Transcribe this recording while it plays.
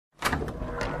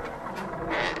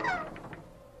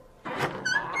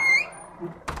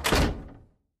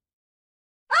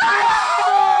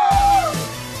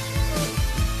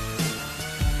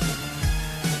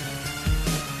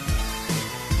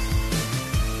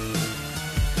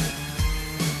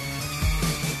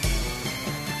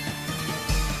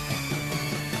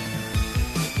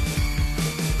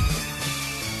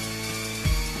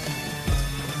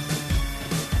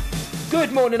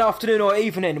Good morning, afternoon or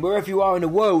evening, wherever you are in the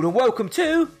world, and welcome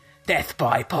to Death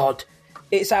by Pod.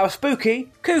 It's our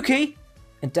spooky, kooky,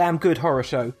 and damn good horror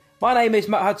show. My name is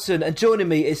Matt Hudson, and joining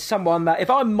me is someone that, if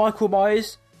I'm Michael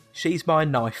Myers, she's my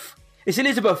knife. It's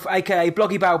Elizabeth, aka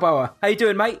Bloggy Balboa. How you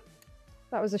doing, mate?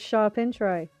 That was a sharp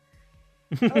intro.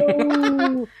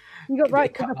 Oh, you got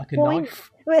right to the like point.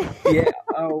 A knife. Yeah.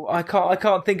 Oh, I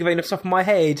can't think of it off the top of my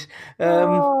head.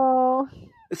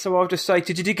 So I'll just say,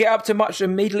 did you get up to much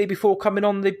immediately before coming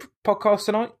on the podcast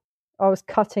tonight? I was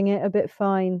cutting it a bit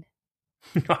fine.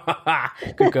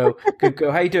 Good girl. Good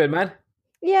girl. How you doing, man?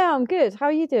 Yeah, I'm good. How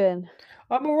are you doing?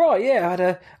 I'm all right, yeah. I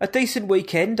had a decent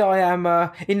weekend. I am,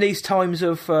 in these times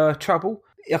of trouble,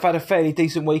 I've had a fairly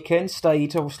decent weekend,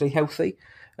 stayed obviously healthy,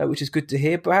 which is good to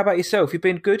hear. But how about yourself? You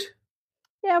been good?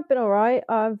 Yeah, I've been all right.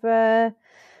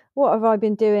 What have I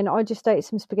been doing? I just ate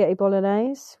some spaghetti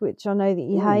bolognese, which I know that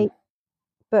you hate.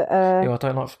 But yeah, I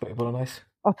don't like spaghetti bolognese.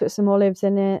 I put some olives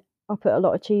in it. I put a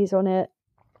lot of cheese on it.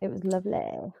 It was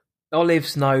lovely.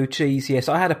 Olives, no. Cheese, yes.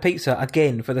 I had a pizza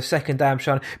again for the second damn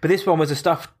show, but this one was a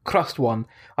stuffed crust one.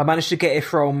 I managed to get it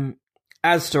from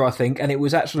Asda, I think, and it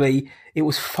was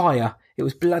fire. It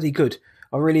was bloody good.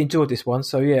 I really enjoyed this one.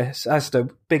 So, yes,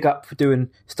 Asda, big up for doing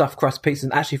stuffed crust pizza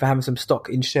and actually for having some stock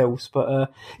in shelves. But,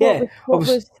 yeah.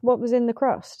 What was in the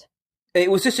crust? It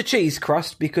was just a cheese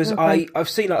crust because okay. I've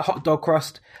seen like hot dog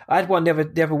crust. I had one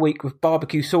the other week with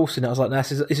barbecue sauce in it. I was like, no,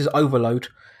 this is overload.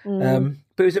 But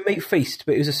it was a meat feast,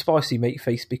 but it was a spicy meat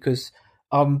feast because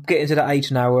I'm getting to that age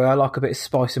now where I like a bit of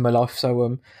spice in my life.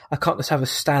 So I can't just have a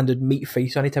standard meat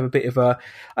feast. I need to have a bit of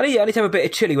I need to have a bit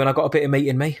of chili when I got a bit of meat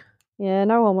in me. Yeah,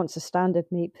 no one wants a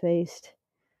standard meat feast.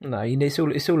 No, it's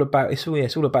all about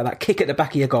that kick at the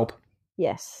back of your gob.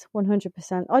 Yes,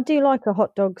 100%. I do like a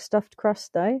hot dog stuffed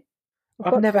crust though.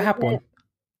 I've never had one.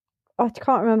 I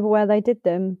can't remember where they did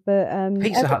them, but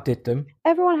Pizza Hut did them.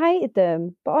 Everyone hated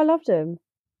them, but I loved them.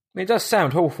 I mean, it does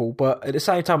sound awful, but at the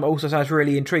same time, it also sounds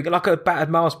really intriguing. Like a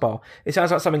battered Mars bar. It sounds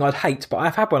like something I'd hate, but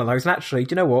I've had one of those, and actually,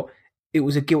 do you know what? It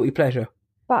was a guilty pleasure.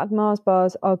 Battered Mars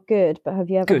bars are good, but have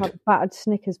you ever had a battered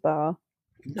Snickers bar?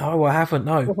 No, I haven't,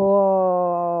 no.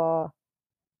 Oh,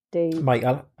 dude. Mate,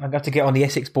 I'm going to have to get on the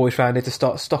Essex boys round here to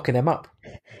start stocking them up.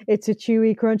 It's a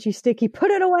chewy, crunchy, sticky, put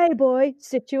it away, boy,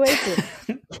 situation.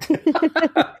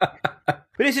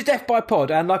 But this is Death by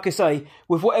Pod, and like I say,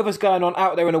 with whatever's going on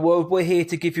out there in the world, we're here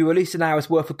to give you at least an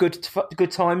hour's worth of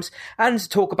good times and to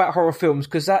talk about horror films,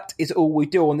 because that is all we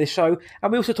do on this show.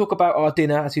 And we also talk about our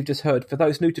dinner, as you've just heard. For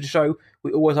those new to the show,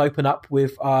 we always open up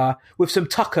with some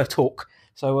Tucker talk.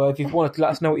 So if you wanted to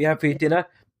let us know what you have for your dinner,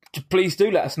 please do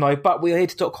let us know. But we're here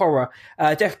to talk horror.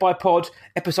 Death by Pod,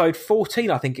 episode 14,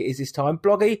 I think it is this time.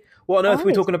 Bloggy, what on earth are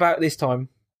we talking about this time?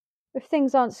 If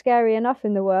things aren't scary enough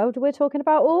in the world, we're talking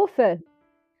about Orphan.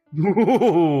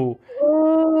 Ooh.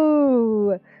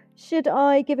 Ooh. Should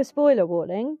I give a spoiler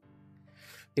warning?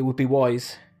 It would be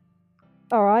wise.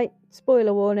 All right,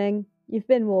 spoiler warning. You've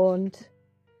been warned.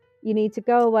 You need to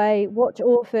go away, watch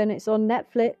Orphan. It's on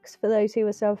Netflix for those who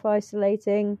are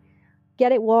self-isolating.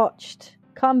 Get it watched.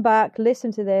 Come back,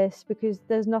 listen to this, because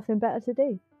there's nothing better to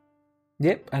do.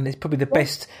 Yep, and it's probably the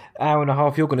best hour and a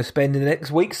half you're going to spend in the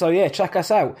next week. So yeah, check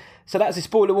us out. So that's a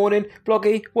spoiler warning.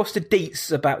 Bloggy, what's the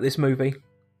deets about this movie?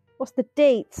 What's the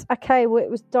dates? Okay, well,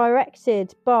 it was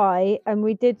directed by, and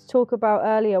we did talk about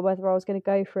earlier whether I was going to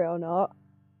go for it or not.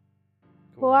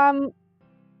 Cool.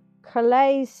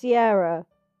 Calais Sierra.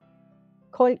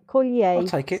 Collier. I'll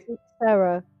take it.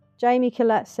 Sarah. Jamie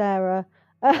Collette Sarah.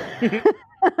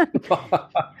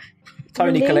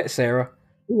 Tony Collette Sarah.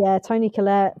 Yeah, Tony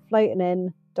Collette, floating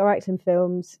in, directing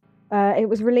films. It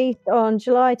was released on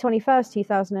July 21st,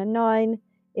 2009.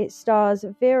 It stars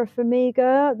Vera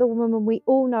Farmiga, the woman we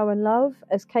all know and love,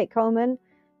 as Kate Coleman,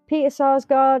 Peter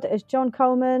Sarsgaard as John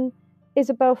Coleman,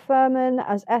 Isabel Furman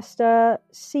as Esther,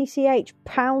 CCH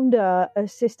Pounder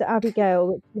as Sister Abigail,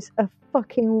 which is a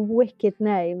fucking wicked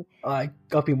name. I've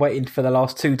been waiting for the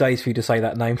last 2 days for you to say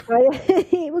that name.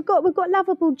 We've got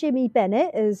lovable Jimmy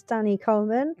Bennett as Danny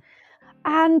Coleman,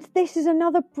 and this is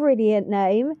another brilliant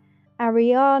name,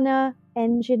 Ariana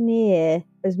Engineer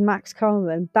as Max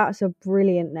Coleman. That's a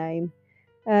brilliant name.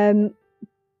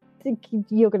 Think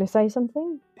you're going to say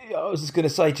something? I was just going to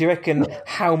say, do you reckon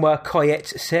Halma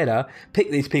Coyette Serra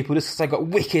picked these people just because they got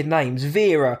wicked names?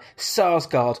 Vera,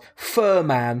 Sarsgaard,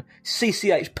 Furman,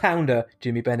 CCH Pounder,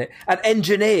 Jimmy Bennett, and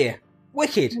Engineer.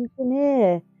 Wicked.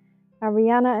 Engineer.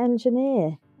 Ariana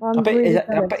Engineer. I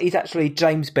bet he's actually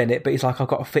James Bennett, but he's like, I've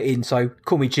got to fit in, so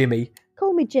call me Jimmy.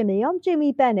 Call me Jimmy. I'm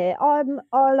Jimmy Bennett. I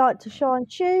like to shine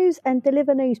shoes and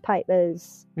deliver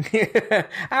newspapers.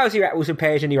 How's your apples and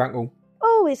pears and your uncle?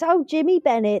 Oh, it's old Jimmy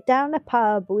Bennett down the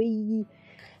pub.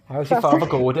 How's your father,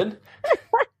 Gordon?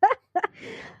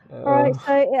 All right,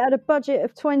 so it had a budget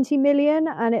of 20 million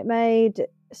and it made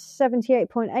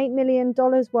 $78.8 million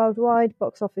worldwide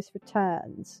box office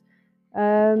returns.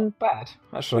 Bad,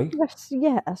 actually.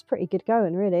 That's pretty good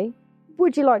going, really.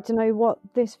 Would you like to know what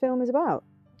this film is about?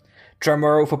 Drum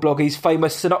roll for Bloggy's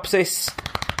famous synopsis.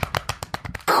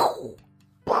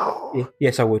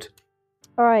 Yes, I would.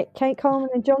 All right, Kate Coleman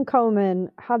and John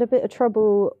Coleman had a bit of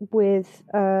trouble with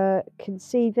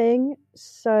conceiving,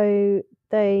 so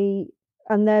their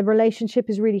relationship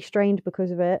is really strained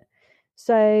because of it.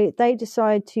 So they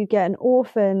decide to get an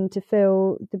orphan to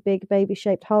fill the big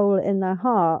baby-shaped hole in their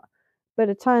heart. But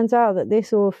it turns out that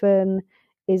this orphan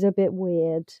is a bit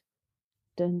weird.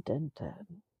 Dun, dun,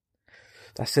 dun.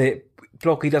 That's it.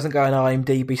 Bloggy doesn't go on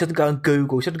IMDb. She doesn't go on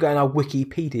Google. She doesn't go on our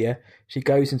Wikipedia. She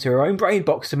goes into her own brain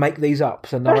box to make these up.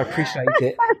 So I appreciate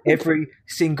it every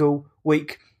single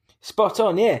week. Spot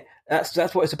on, yeah. That's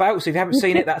what it's about. So if you haven't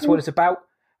seen it, that's what it's about.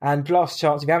 And last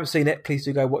chance, if you haven't seen it, please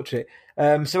do go watch it.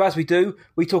 So as we do,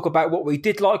 we talk about what we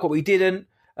did like, what we didn't,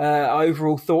 our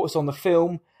overall thoughts on the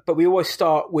film. But we always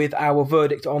start with our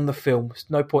verdict on the film. There's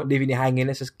no point leaving you hanging.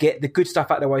 Let's just get the good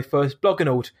stuff out of the way first.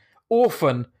 Blogginald,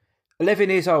 Orphan, 11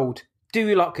 years old. Do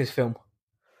you like this film?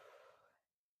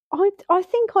 I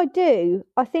think I do.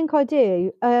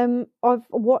 I've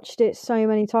watched it so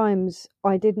many times.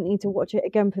 I didn't need to watch it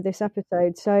again for this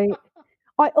episode. So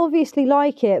I obviously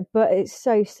like it, but it's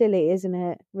so silly, isn't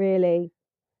it? Really.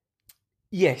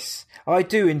 Yes, I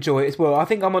do enjoy it as well. I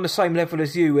think I'm on the same level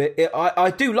as you.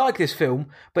 I do like this film,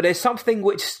 but there's something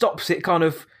which stops it kind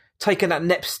of taking that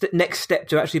next step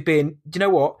to actually being, do you know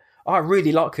what? I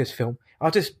really like this film. I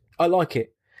like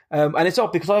it. And it's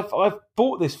odd because I've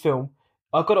bought this film.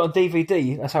 I've got it on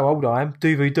DVD. That's how old I am.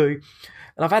 DVD.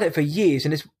 And I've had it for years.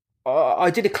 And I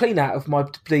did a clean out of my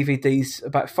DVDs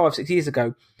about 5-6 years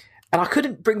ago. And I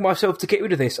couldn't bring myself to get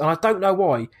rid of this. And I don't know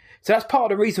why. So that's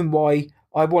part of the reason why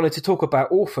I wanted to talk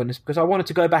about Orphans, because I wanted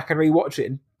to go back and rewatch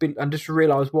it and just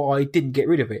realise why I didn't get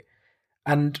rid of it.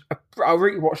 And I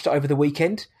rewatched it over the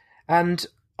weekend. And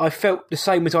I felt the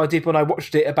same as I did when I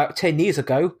watched it about 10 years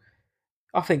ago.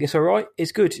 I think it's all right.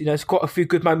 It's good. You know, there's quite a few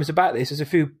good moments about this. There's a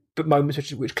few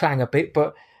moments which clang a bit,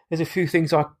 but there's a few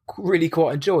things I really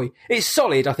quite enjoy. It's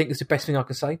solid, I think, is the best thing I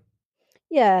can say.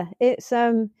 Yeah, it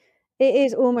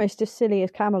is almost as silly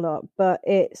as Camelot, but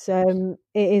it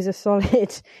is a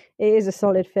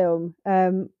solid film.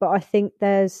 But I think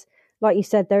there's, like you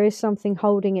said, there is something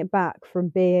holding it back from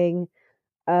being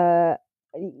of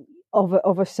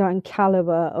a certain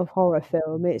caliber of horror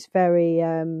film. It's very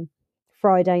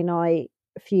Friday night,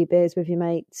 a few beers with your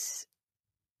mates.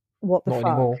 What the not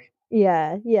fuck? Anymore.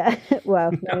 Yeah.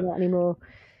 Well, no, not anymore.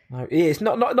 No, it's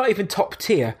not even top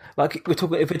tier. Like if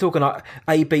we're talking like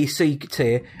A, B, C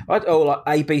tier, or like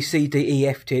A, B, C, D, E,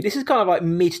 F tier. This is kind of like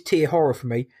mid tier horror for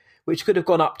me, which could have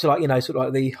gone up to like, you know, sort of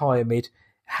like the higher mid.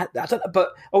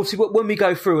 But obviously, when we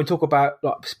go through and talk about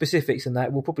like specifics and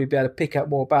that, we'll probably be able to pick out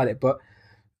more about it. But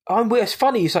it's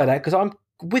funny you say that because I'm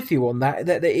with you on that.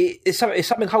 That it's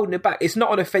something holding it back. It's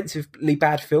not an offensively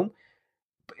bad film,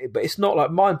 but it's not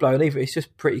like mind blowing either. It's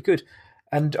just pretty good.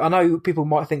 And I know people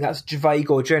might think that's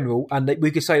vague or general, and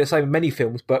we could say the same in many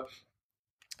films, but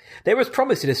there is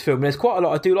promise to this film, and there's quite a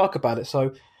lot I do like about it.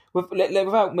 So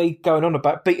without me going on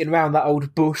about beating around that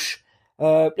old bush,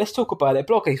 let's talk about it.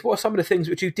 Bloggy, what are some of the things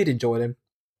which you did enjoy then?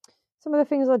 Some of the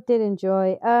things I did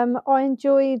enjoy. I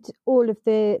enjoyed all of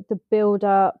the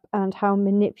build-up and how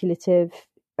manipulative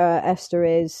Esther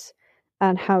is,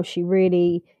 and how she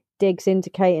really digs into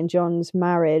Kate and John's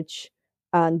marriage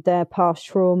and their past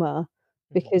trauma,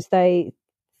 because they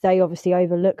obviously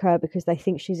overlook her because they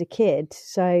think she's a kid.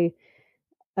 So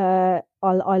I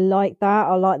like that.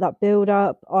 I like that build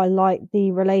up. I like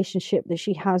the relationship that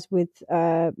she has with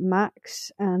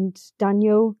Max and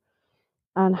Daniel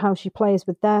and how she plays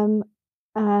with them.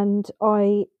 And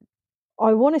I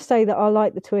want to say that I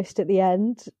like the twist at the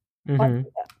end. Mm-hmm.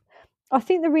 I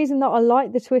think the reason that I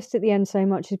like the twist at the end so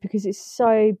much is because it's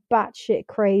so batshit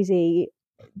crazy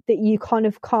that you kind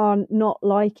of can't not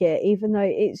like it, even though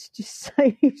it's just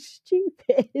so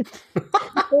stupid.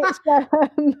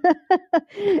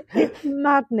 It's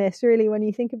madness, really, when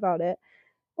you think about it.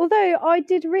 Although I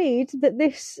did read that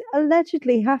this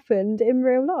allegedly happened in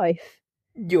real life.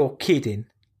 You're kidding.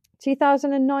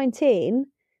 2019.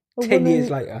 10 years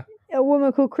later. A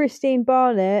woman called Christine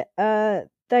Barnett,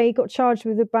 they got charged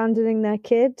with abandoning their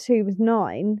kid, who was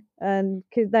 9, and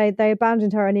because they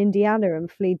abandoned her in Indiana and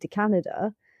fled to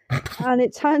Canada. And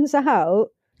it turns out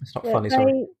it's not funny.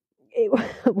 Sorry.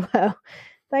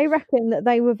 They reckon that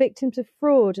they were victims of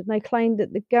fraud, and they claimed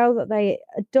that the girl that they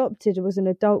adopted was an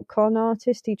adult con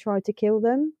artist who tried to kill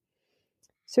them.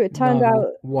 So it turned out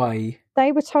No way.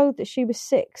 they were told that she was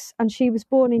 6, and she was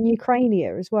born in Ukraine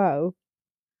as well.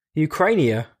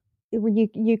 Ukraine?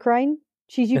 Ukraine?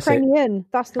 She's That's it. Ukrainian.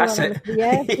 That's the That's one. it.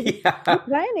 Yeah. Yeah.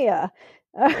 Ukraine.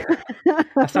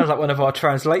 That sounds like one of our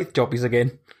translate jobbies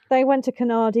again. They went to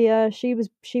Canada. She was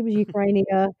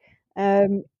Ukrainian.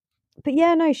 But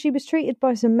yeah, no, she was treated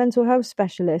by some mental health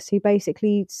specialists who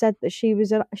basically said that she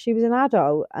was an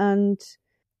adult,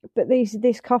 but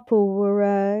this couple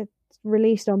were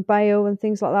released on bail and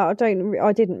things like that.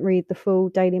 I didn't read the full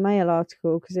Daily Mail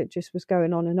article because it just was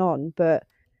going on, but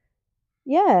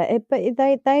yeah,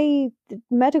 they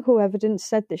medical evidence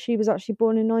said that she was actually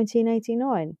born in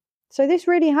 1989. So this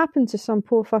really happened to some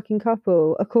poor fucking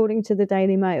couple, according to the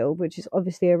Daily Mail, which is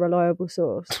obviously a reliable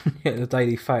source. Yeah, the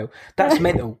Daily Fail. That's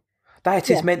mental. That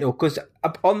is mental, because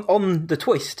on the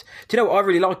twist, do you know what? I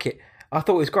really like it. I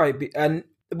thought it was great. And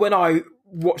when I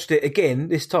watched it again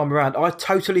this time around, I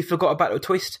totally forgot about the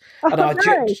twist. And I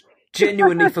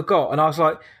genuinely forgot. And I was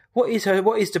like, what's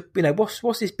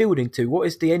this building to? What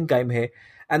is the end game here?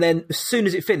 And then as soon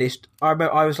as it finished, I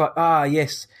was like,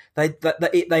 yes,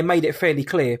 they made it fairly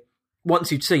clear.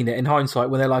 Once you'd seen it in hindsight,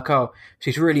 when they're like, oh,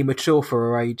 she's really mature for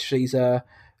her age. She's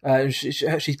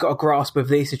she's got a grasp of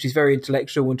this, and she's very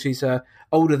intellectual, and she's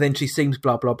older than she seems.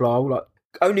 Blah blah blah. Like,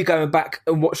 only going back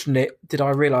and watching it did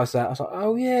I realise that. I was like,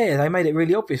 oh yeah, they made it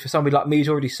really obvious for somebody like me who's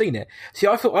already seen it. See,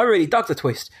 I thought I really dug the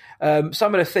twist.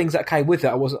 Some of the things that came with it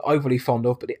I wasn't overly fond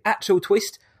of, but the actual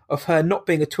twist of her not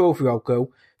being a 12-year-old girl,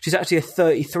 she's actually a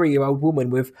 33-year-old woman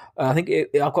with, I've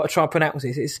got to try and pronounce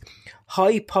this. It's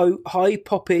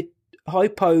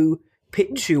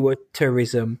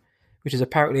hypopituitarism, which is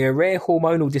apparently a rare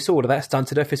hormonal disorder that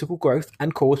stunted her physical growth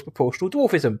and caused proportional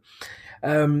dwarfism.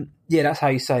 Yeah, that's how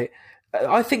you say it.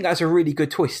 I think that's a really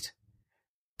good twist.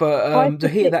 But to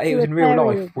hear that it was in real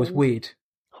life was weird.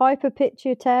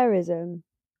 Hyperpituitarism.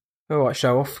 All right,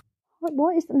 show off.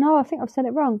 What is... No, I think I've said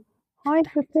it wrong.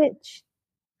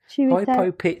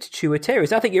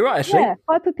 Hypopituitarism. I think you're right, actually. Yeah,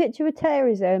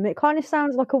 hyperpituitarism. It kind of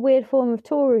sounds like a weird form of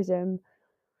tourism.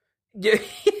 Yeah,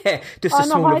 just a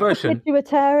smaller version. I'm a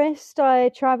hyperpituitarist. I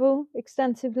travel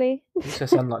extensively. You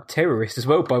just sound like terrorist as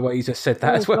well by what you just said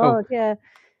that as well. God, yeah.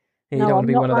 You don't want to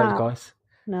be one of those guys.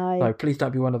 No, please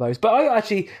don't be one of those. But I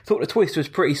actually thought the twist was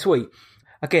pretty sweet.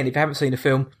 Again, if you haven't seen the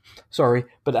film, sorry,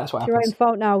 but that's what happens. It's your own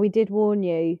fault now. We did warn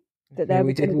you that there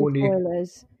were going to be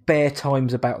spoilers. Bare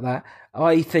times about that.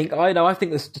 I think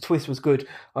the twist was good.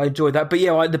 I enjoyed that. But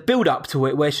yeah, the build up to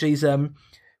it, where she's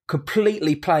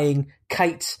completely playing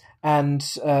Kate and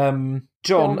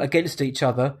John against each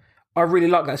other, I really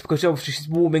like that. It's because obviously she's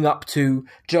warming up to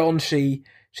John. She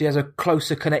has a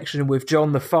closer connection with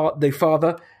John, the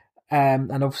father,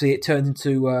 and obviously it turns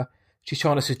into she's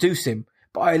trying to seduce him.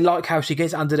 But I like how she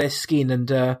gets under their skin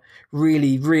and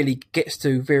really, really gets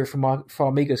to Vera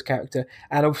Farmiga's character,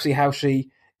 and obviously how she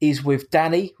is with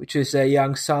Danny, which is their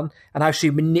young son, and how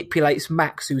she manipulates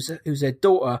Max, who's their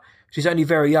daughter. She's only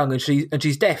very young, and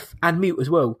she's deaf and mute as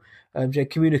well. They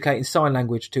communicate in sign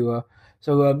language to her.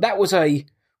 So that was a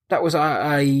I don't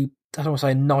want to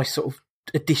say a nice sort of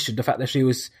addition. The fact that she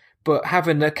was, but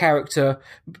having a character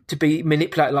to be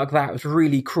manipulated like that was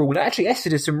really cruel. And actually, Esther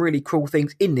did some really cruel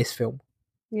things in this film.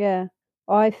 Yeah,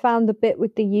 I found the bit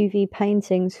with the UV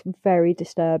paintings very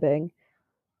disturbing.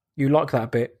 You like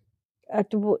that bit? I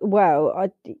didn't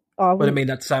mean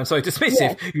that to sound so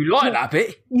dismissive. Yeah. You like that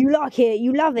bit? You like it.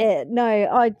 You love it. No,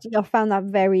 I found that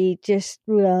very just.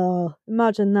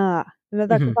 Imagine that.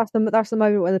 That's the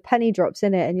moment when the penny drops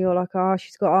in it, and you're like, oh,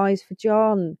 she's got eyes for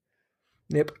John.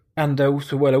 Yep, and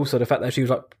also the fact that she was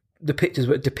like, the pictures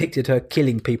depicted her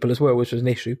killing people as well, which was an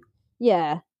issue.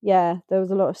 Yeah, there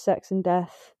was a lot of sex and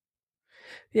death.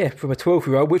 Yeah, from a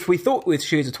 12-year-old, which we thought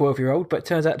she was a 12-year-old, but it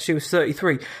turns out she was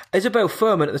 33. Isabel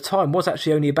Fuhrman at the time was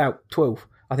actually only about 12,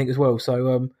 I think, as well.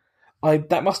 So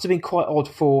that must have been quite odd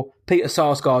for Peter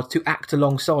Sarsgaard to act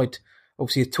alongside,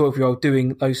 obviously, a 12-year-old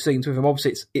doing those scenes with him.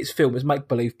 Obviously, it's film, it's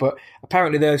make-believe, but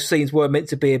apparently those scenes were meant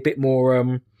to be a bit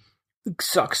more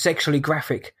sexually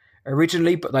graphic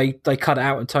originally, but they cut it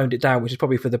out and toned it down, which is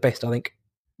probably for the best, I think.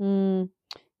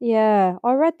 Yeah,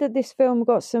 I read that this film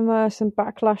got some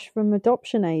backlash from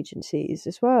adoption agencies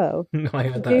as well. I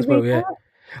heard that as well, yeah.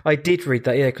 I did read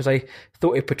that, yeah, because I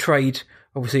thought it portrayed,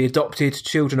 obviously, adopted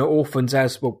children or orphans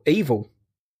as, well, evil.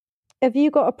 Have you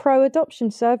got a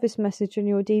pro-adoption service message on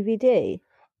your DVD?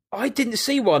 I didn't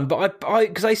see one, but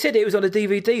because I said it was on the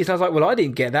DVDs, and I was like, well, I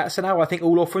didn't get that, so now I think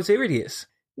all orphans are idiots.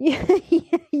 Yeah,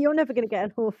 you're never going to get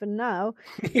an orphan now.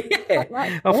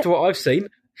 Yeah, after what I've seen.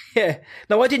 Yeah,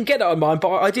 no, I didn't get that on mine,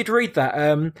 but I did read that.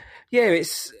 Yeah,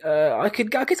 it's I can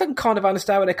kind of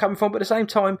understand where they're coming from, but at the same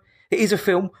time, it is a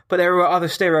film, but there are other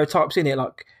stereotypes in it.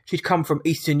 Like she'd come from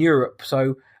Eastern Europe,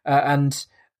 so and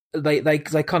they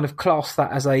kind of class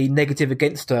that as a negative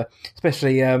against her,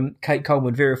 especially Kate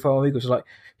Coleman, Vera Farmiga was like,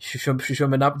 she's from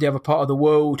the other part of the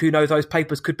world. Who knows? Those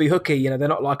papers could be hooky. You know, they're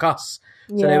not like us.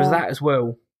 So there was that as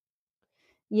well.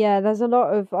 Yeah, there's a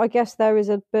lot of. I guess there is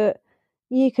a bit.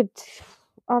 You could,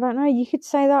 I don't know. You could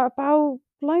say that about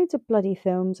loads of bloody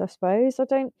films. I suppose I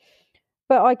don't.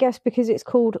 But I guess because it's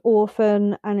called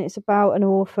Orphan and it's about an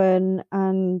orphan,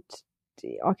 and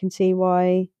I can see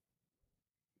why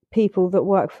people that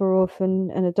work for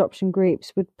orphan and adoption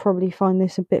groups would probably find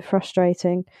this a bit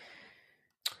frustrating.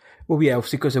 Well, yeah,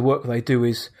 obviously because the work they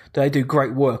do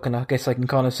great work, and I guess they can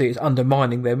kind of see it's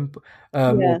undermining them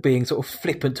or being sort of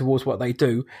flippant towards what they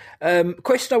do. One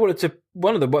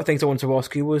of the things I wanted to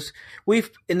ask you was,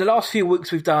 in the last few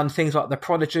weeks we've done things like The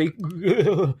Prodigy,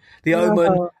 The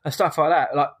Omen, and stuff like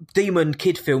that, like demon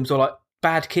kid films or like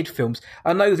bad kid films.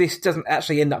 I know this doesn't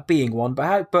actually end up being one,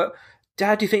 but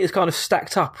how do you think it's kind of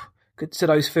stacked up to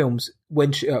those films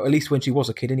at least when she was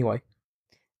a kid, anyway?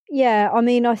 Yeah, I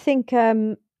mean, I think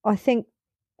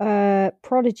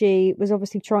Prodigy was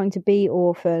obviously trying to be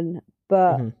Orphan,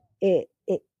 but it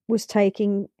was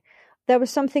taking. There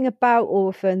was something about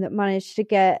Orphan that managed to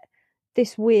get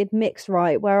this weird mix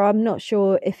right, where I'm not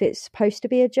sure if it's supposed to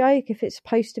be a joke, if it's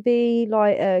supposed to be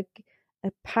like a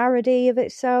parody of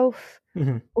itself.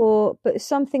 But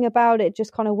something about it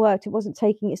just kind of worked. It wasn't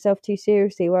taking itself too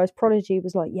seriously, whereas Prodigy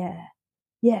was like,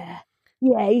 yeah,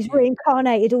 he's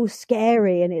reincarnated, all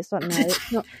scary, and it's like,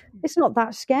 no, it's not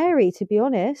that scary, to be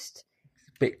honest.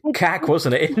 Bit cack,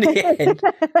 wasn't it, in the end?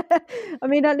 I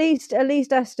mean, at least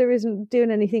Esther isn't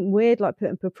doing anything weird like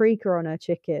putting paprika on her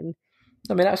chicken.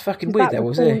 I mean, that's fucking weird, though,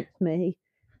 wasn't it? Me.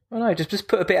 I know, just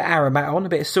put a bit of aromat on, a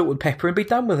bit of salt and pepper, and be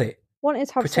done with it. Wanting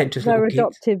to have sex with their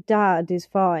adoptive dad is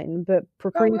fine, but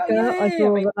paprika, I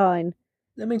draw the line.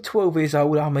 I mean, 12 years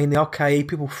old, okay,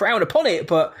 people frown upon it,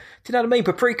 but do you know what I mean?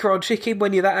 Paprika on chicken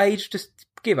when you're that age, just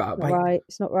give it up, mate. Right,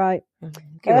 it's not right.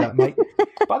 Give it up, mate.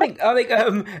 But I think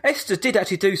Esther did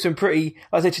actually do some pretty,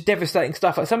 I said, devastating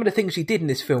stuff. Like some of the things she did in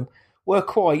this film were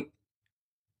quite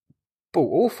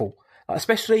awful. Like,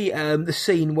 especially the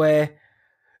scene where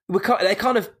they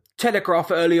kind of telegraph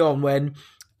it early on when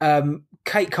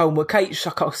Kate, I can't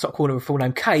stop calling her full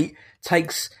name. Kate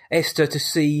takes Esther to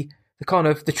see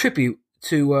the tribute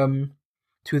to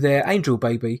their angel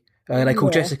baby. They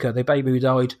call Jessica, their baby who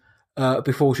died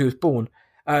before she was born,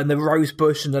 and the rose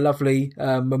bush and the lovely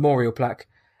memorial plaque.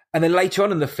 And then later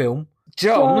on in the film,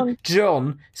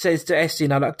 John says to Esther,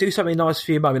 like, do something nice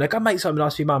for your mum. Go make something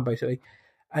nice for your mum, basically.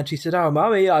 And she said, "Oh,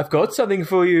 mummy, I've got something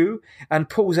for you," and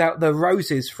pulls out the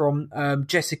roses from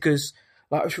Jessica's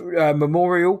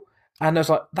memorial. And I was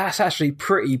like, that's actually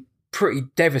pretty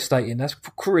devastating. That's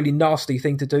a really nasty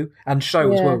thing to do and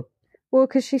show as well. Well,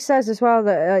 because she says as well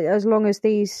that as long as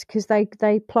because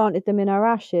they planted them in her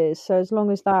ashes, so as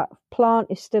long as that plant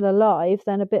is still alive,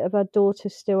 then a bit of her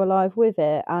daughter's still alive with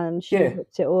it, and she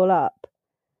hooked it all up.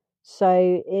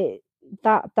 So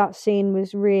that scene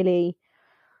was really,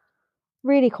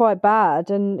 really quite bad,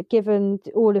 and given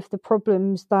all of the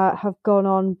problems that have gone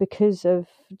on because of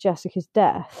Jessica's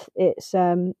death, it's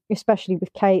especially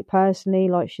with Kate personally,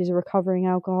 like she's a recovering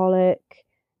alcoholic.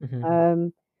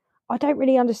 I don't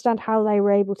really understand how they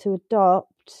were able to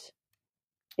adopt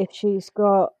if she's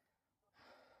got,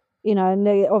 and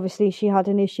obviously she had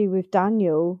an issue with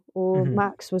Daniel, or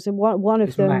Max was one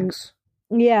of them. Max.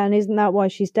 Yeah, and isn't that why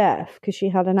she's deaf? Because she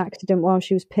had an accident while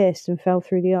she was pissed and fell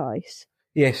through the ice.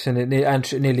 Yes, and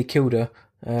it nearly killed her.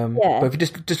 But if you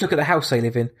just look at the house they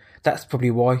live in, that's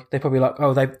probably why. They're probably like,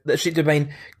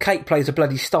 Kate plays a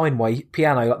bloody Steinway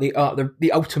piano, like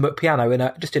the ultimate piano in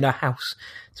her house.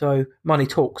 So money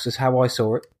talks is how I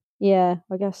saw it. Yeah,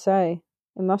 I guess so.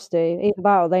 It must do. Either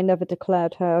that or they never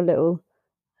declared her little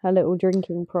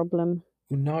drinking problem.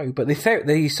 No, but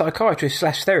the psychiatrist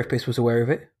 / therapist was aware of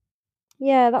it.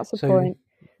 Yeah, that's the point.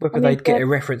 Whether they'd get a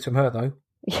reference from her, though.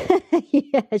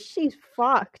 Yeah, she's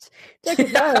fucked. Don't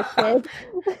give her a kid.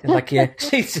 Like, yeah,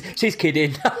 she's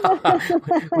kidding.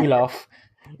 We laugh.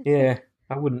 Yeah,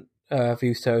 I wouldn't have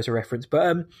used her as a reference, but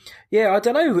I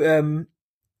don't know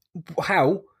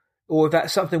how, or if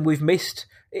that's something we've missed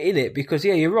in it. Because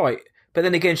you're right. But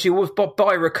then again, she was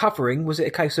by recovering. Was it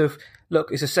a case of,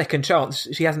 look, it's a second chance?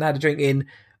 She hasn't had a drink in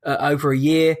over a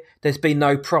year. There's been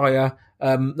no prior,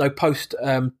 no post.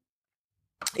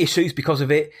 Issues because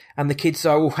of it, and the kids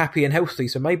are all happy and healthy,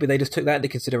 so maybe they just took that into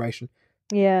consideration.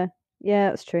 Yeah,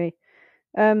 that's true.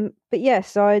 But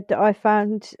yes, I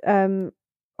found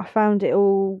it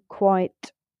all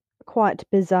quite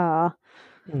bizarre.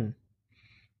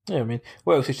 Yeah, I mean,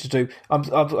 what else is to do? I've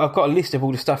got a list of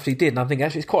all the stuff she did, and I'm thinking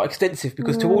actually it's quite extensive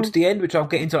because towards the end, which I'll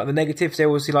get into like the negatives, they're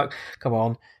obviously like, come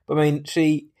on. But I mean,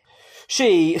 she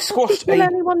squashed Does she kill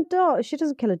any one dog? She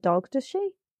doesn't kill a dog, does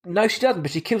she? No, she doesn't,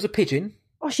 but she kills a pigeon.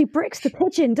 Oh, she bricks the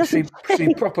pigeon, doesn't she?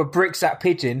 She proper bricks that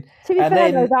pigeon. To be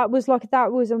fair, though, that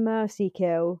was a mercy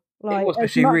kill. Like, it was, but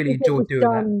she really enjoyed doing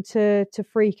that. To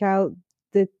freak out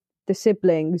the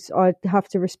siblings, I'd have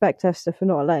to respect Esther for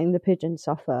not letting the pigeon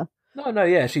suffer. No,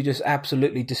 yeah, she just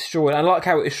absolutely destroyed. I like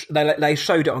how they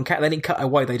showed it on cat. They didn't cut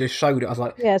away; they just showed it. I was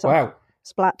like, yeah, wow,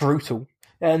 splat, brutal.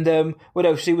 And what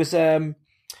else? She was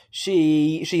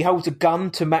she holds a gun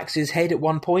to Max's head at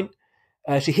one point.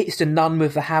 She hits the nun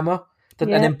with the hammer, and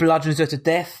then bludgeons her to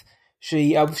death.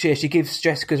 She gives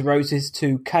Jessica's roses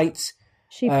to Kate.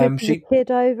 She puts the kid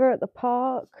over at the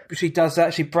park. She does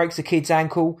that. She breaks the kid's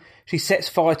ankle. She sets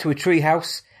fire to a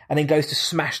treehouse and then goes to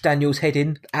smash Daniel's head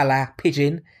in, a la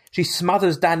Pigeon. She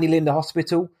smothers Daniel in the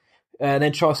hospital and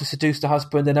then tries to seduce the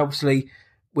husband. And obviously,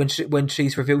 when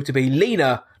she's revealed to be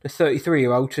Lena, the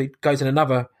 33-year-old, she goes in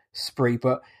another spree.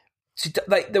 But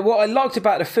what I liked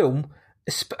about the film,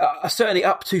 certainly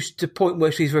up to the point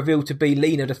where she's revealed to be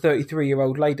Lena, the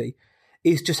 33-year-old lady,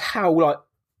 is just how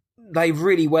they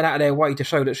really went out of their way to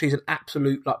show that she's an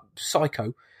absolute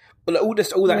psycho. But all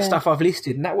that stuff I've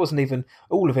listed, and that wasn't even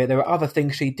all of it. There were other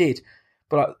things she did,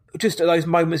 but just at those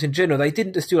moments in general, they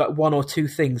didn't just do one or two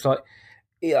things.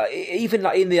 Even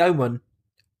in The Omen,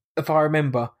 if I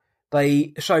remember,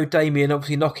 they showed Damien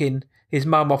obviously knocking his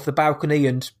mum off the balcony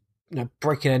and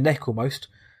breaking her neck almost.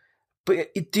 But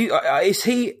is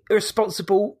he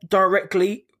responsible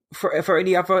directly for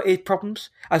any other problems?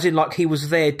 As in, he was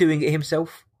there doing it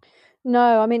himself?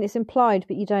 No, I mean it's implied,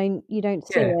 but you don't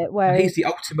see it. Where he's the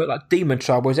ultimate demon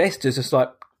child, whereas Esther's just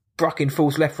brucking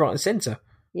fools left, right, and centre.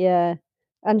 Yeah,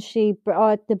 and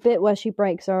the bit where she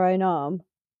breaks her own arm.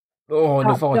 Oh,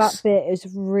 the vice. That bit is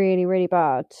really, really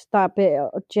bad. That bit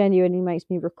genuinely makes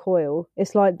me recoil.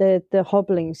 It's like the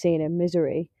hobbling scene in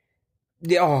Misery.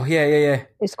 Yeah, oh, yeah.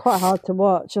 It's quite hard to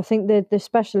watch. I think the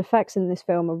special effects in this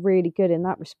film are really good in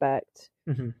that respect.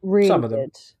 Mm-hmm. Really Some of them.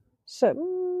 Good. So.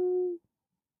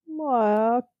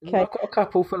 Well, okay. I've got a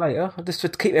couple for later, just to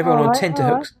keep everyone on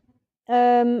tenterhooks.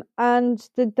 And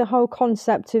the whole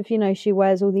concept of she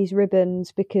wears all these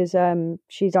ribbons because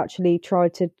she's actually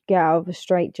tried to get out of a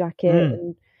straitjacket,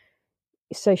 and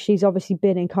so she's obviously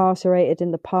been incarcerated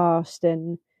in the past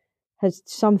and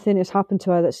something has happened to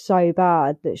her that's so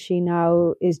bad that she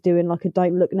now is doing a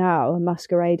Don't Look Now and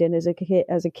masquerading as a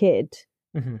kid.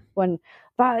 Mm-hmm.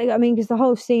 Because the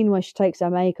whole scene where she takes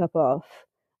her makeup off.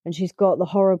 And she's got the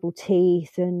horrible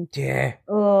teeth, and it's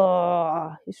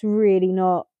really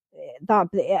not that.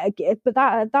 But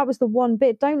that was the one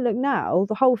bit. Don't Look Now.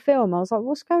 The whole film, I was like,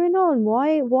 "What's going on?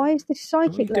 Why is this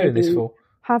psychic lady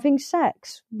having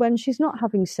sex when she's not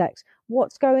having sex?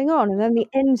 What's going on?" And then the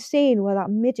end scene where that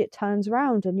midget turns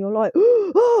around, and you're like,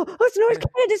 "Oh, it's not a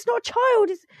kid. It's not a child.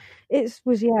 It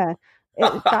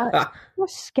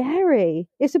was scary.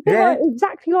 It's a bit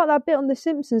exactly like that bit on The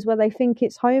Simpsons where they think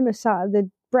it's Homer sat at the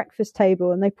breakfast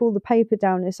table and they pull the paper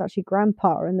down and it's actually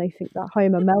Grandpa and they think that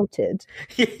Homer melted.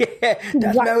 Yeah,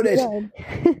 Dad melted.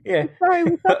 Yeah. Sorry,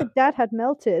 we thought the dad had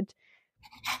melted.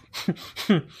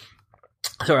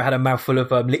 Sorry, I had a mouthful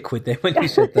of liquid there when you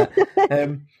said that.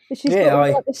 She's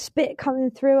got the spit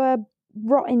coming through her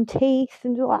rotten teeth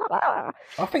and I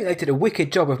think they did a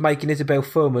wicked job of making Isabel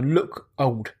Fuhrman look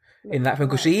old in that film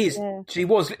because she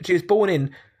was born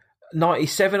in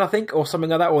 97, I think, or something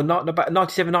like that, or not about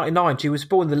 97, 99. She was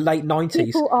born in the late 90s.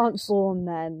 People aren't born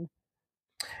then.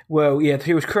 Well, yeah,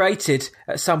 he was created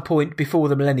at some point before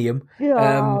the millennium,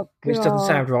 which doesn't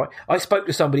sound right. I spoke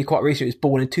to somebody quite recently who was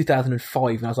born in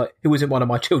 2005, and I was like, who isn't one of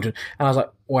my children? And I was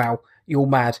like, wow, you're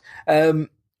mad.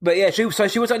 But yeah, she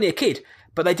was only a kid,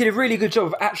 but they did a really good job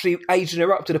of actually aging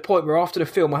her up to the point where after the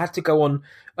film I had to go on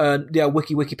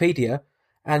Wikipedia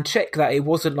and check that it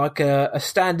wasn't a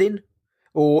stand-in,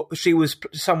 or she was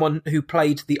someone who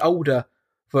played the older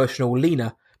version, or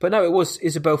Lena. But no, it was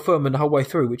Isabel Fuhrman the whole way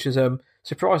through, which is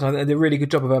surprising. I think they did a really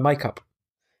good job of her makeup.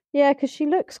 Yeah, because she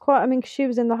looks quite... cause she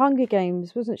was in the Hunger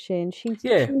Games, wasn't she? And she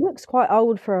looks quite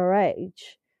old for her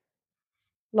age.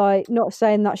 Not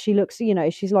saying that she looks...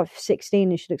 she's 16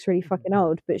 and she looks really fucking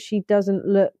old, but she doesn't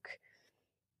look...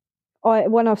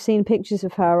 when I've seen pictures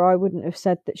of her, I wouldn't have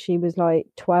said that she was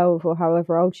 12 or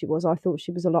however old she was. I thought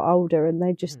she was a lot older, and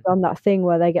they've just done that thing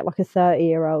where they get a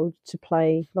 30-year-old to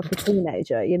play a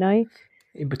teenager,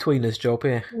 In betweeners job,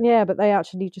 yeah. Yeah, but they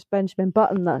actually just Benjamin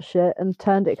Buttoned that shit and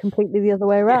turned it completely the other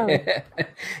way around.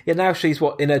 Yeah, now she's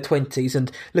in her 20s,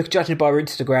 and judging by her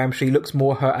Instagram, she looks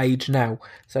more her age now.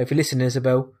 So if you're listening,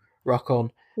 Isabel, rock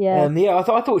on. Yeah. Yeah,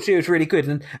 I thought she was really good,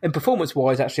 and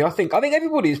performance-wise, actually, I think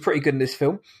everybody is pretty good in this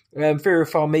film. Vera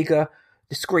Farmiga,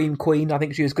 the Scream Queen, I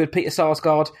think she was good. Peter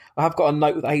Sarsgaard, I have got a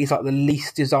note that he's like the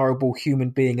least desirable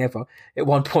human being ever at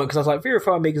one point, because I was like, Vera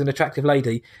Farmiga's an attractive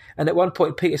lady, and at one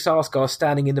point Peter Sarsgaard's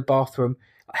standing in the bathroom,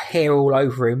 hair all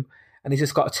over him, and he's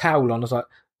just got a towel on. I was like,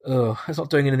 oh, that's not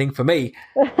doing anything for me.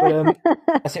 But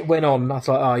as it went on, I was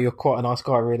like, oh, you're quite a nice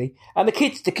guy, really. And the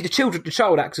kids, the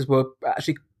child actors were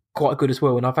actually quite good as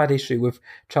well, and I've had issue with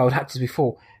child actors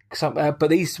before, but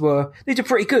these are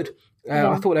pretty good.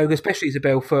 I thought they were, especially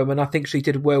Isabelle Fuhrman. I think she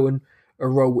did well in a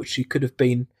role which she could have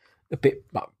been a bit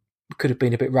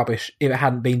rubbish if it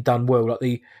hadn't been done well. Like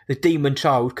the demon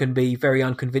child can be very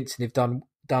unconvincing if done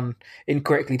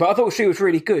incorrectly. But I thought she was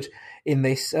really good in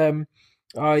this. I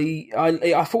thought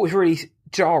it was really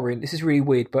jarring. This is really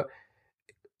weird, but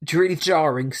it's really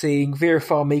jarring seeing Vera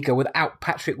Farmiga without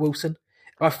Patrick Wilson.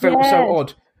 I felt so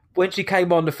odd when she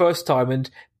came on the first time,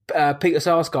 and Peter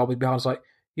Sarsgaard was behind. I was like,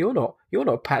 You're not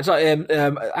Pat. It's like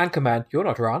Anchorman. You're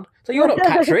not Ron. So you're not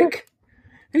Patrick.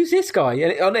 Who's this guy?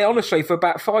 And honestly, for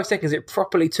about 5 seconds, it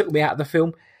properly took me out of the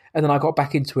film, and then I got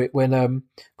back into it when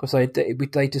because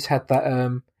they just had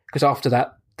that because after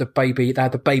that they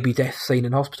had the baby death scene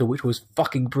in hospital, which was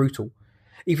fucking brutal.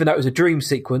 Even though it was a dream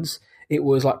sequence, it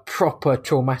was like proper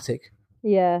traumatic.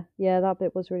 Yeah, that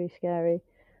bit was really scary.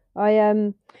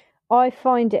 I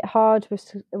find it hard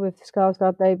with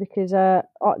Skarsgård though, because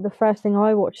the first thing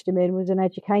I watched him in was An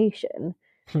Education.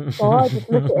 So I just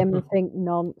look at him and think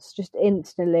nonce, just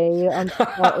instantly. I'm just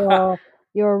like, oh,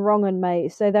 you're a wrong un,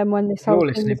 mate. So then when this whole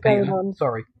thing was going on,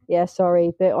 sorry. Yeah,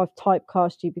 sorry, but I've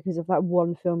typecast you because of that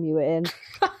one film you were in.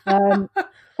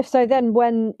 So then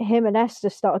when him and Esther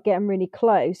started getting really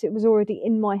close, it was already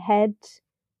in my head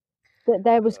that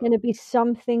there was going to be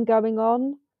something going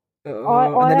on.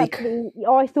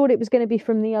 I thought it was going to be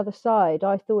from the other side.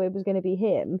 I thought it was going to be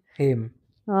him.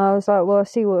 I was like, well, I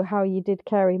see how you did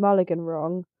Carey Mulligan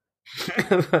wrong.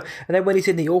 And then when he's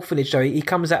in the orphanage, though, he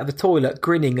comes out of the toilet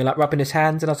grinning and like rubbing his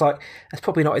hands, and I was like, that's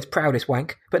probably not his proudest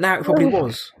wank, but now it probably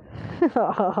was.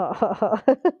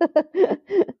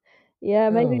 Yeah,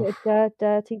 maybe it's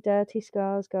dirty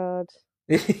Skarsgård.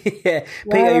 Yeah,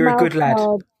 Peter, you're a good lad.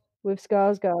 With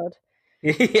Skarsgård.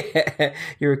 Yeah,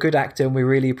 you're a good actor, and we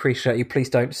really appreciate you. Please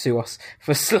don't sue us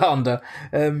for slander.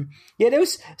 There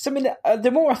was something that,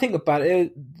 the more I think about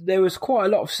it, there was quite a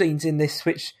lot of scenes in this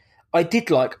which I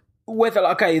did like. Whether,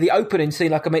 okay, the opening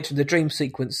scene, like I mentioned, the dream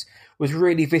sequence was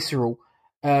really visceral.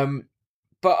 But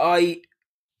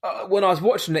when I was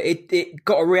watching it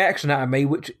got a reaction out of me,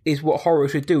 which is what horror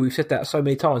should do. We've said that so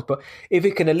many times, but if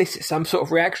it can elicit some sort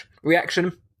of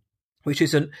reaction, which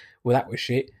isn't, well, that was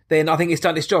shit, then I think it's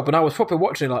done its job. And I was probably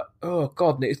watching it like, oh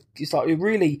God, and it's like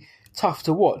really tough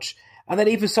to watch. And then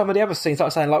even some of the other scenes,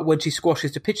 like saying, like when she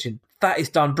squashes the pigeon, that is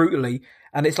done brutally.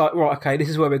 And it's like, right, okay, this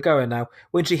is where we're going now.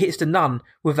 When she hits the nun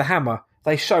with the hammer,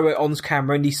 they show it on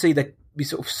camera, and you sort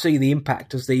of see the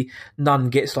impact as the nun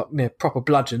gets like proper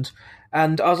bludgeoned.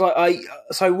 And I was like,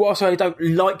 so whilst I don't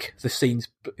like the scenes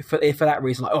for that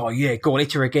reason, like, oh yeah, go on,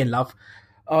 hit her again, love.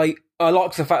 I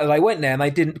liked the fact that they went there and they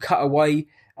didn't cut away.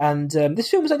 And this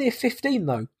film was only a 15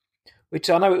 though, which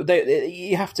I know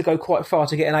you have to go quite far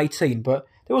to get an 18, but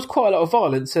there was quite a lot of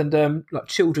violence and like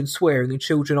children swearing and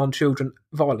children on children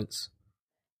violence.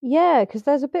 Yeah, because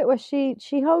there's a bit where she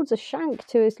holds a shank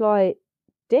to his like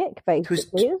dick,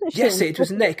 basically, isn't she? Yes, it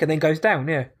was neck and then goes down,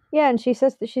 yeah. Yeah, and she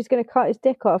says that she's going to cut his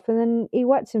dick off, and then he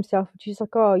wets himself, and she's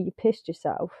like, oh, you pissed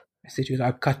yourself. She said,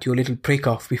 I'll cut your little prick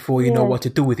off before you know what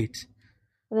to do with it.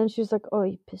 And then she was like, oh,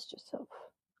 you pissed yourself.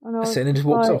 And then just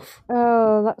walks off.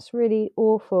 Oh, that's really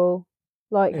awful.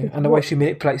 Like, yeah, and the way she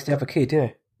manipulates the other kid,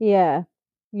 yeah.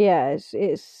 Yeah,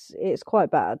 it's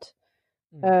quite bad.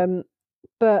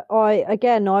 But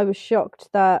I was shocked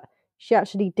that she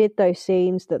actually did those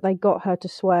scenes, that they got her to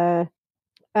swear.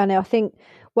 And I think,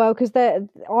 well, because I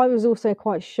was also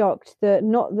quite shocked that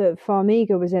not that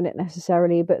Farmiga was in it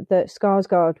necessarily, but that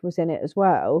Skarsgård was in it as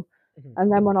well. Mm-hmm.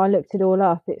 And then when I looked it all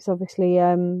up, it's obviously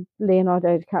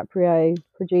Leonardo DiCaprio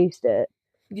produced it.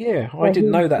 Yeah, I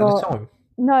didn't know that at the time.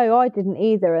 No, I didn't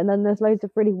either. And then there's loads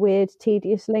of really weird,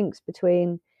 tedious links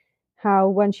between how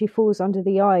when she falls under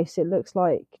the ice, it looks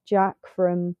like Jack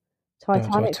from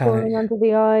Titanic falling under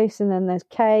the ice, and then there's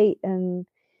Kate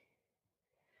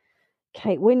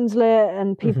Winslet,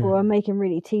 and people are making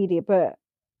really tedious. But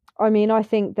I mean, I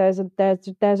think there's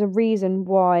a reason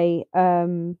why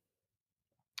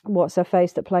what's her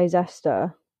face that plays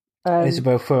Esther,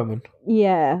 Isabelle Fuhrman.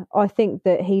 Yeah, I think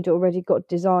that he'd already got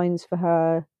designs for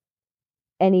her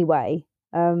anyway.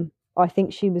 I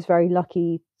think she was very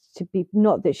lucky to be,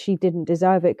 not that she didn't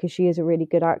deserve it because she is a really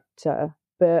good actor,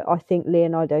 but I think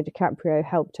Leonardo DiCaprio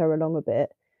helped her along a bit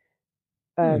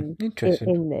Interesting.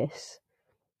 in this.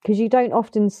 Because you don't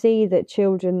often see that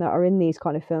children that are in these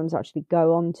kind of films actually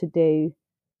go on to do.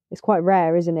 It's quite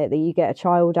rare, isn't it, that you get a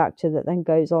child actor that then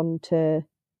goes on to,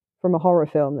 from a horror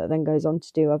film, that then goes on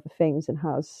to do other things and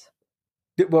has.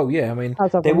 Well, yeah, I mean,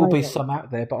 there will be some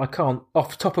out there, but I can't,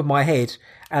 off the top of my head,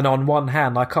 and on one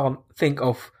hand, I can't think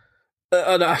of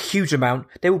a huge amount.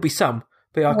 There will be some,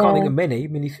 but I can't think of many. I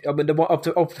mean, of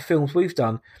the films we've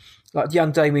done, like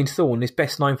young Damien Thorne is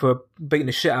best known for beating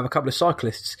the shit out of a couple of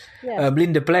cyclists. Yeah.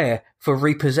 Linda Blair for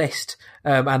Repossessed,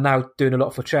 and now doing a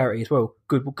lot for charity as well.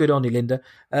 Good on you, Linda.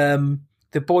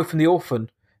 The boy from The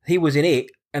Orphan, he was in it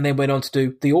and then went on to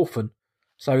do The Orphan.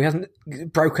 So he hasn't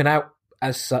broken out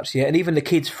as such yet. And even the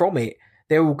kids from it,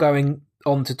 they're all going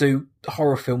on to do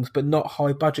horror films, but not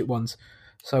high budget ones.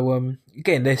 So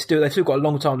again, they've still got a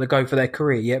long time to go for their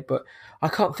career yet. But I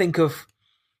can't think of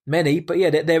many. But yeah,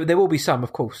 there will be some,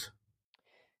 of course.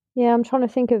 Yeah, I'm trying to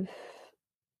think of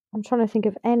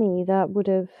any that would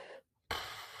have.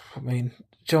 I mean,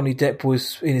 Johnny Depp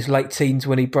was in his late teens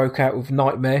when he broke out with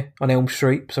Nightmare on Elm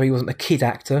Street, so he wasn't a kid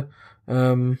actor.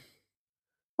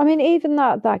 I mean, even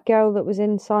that girl that was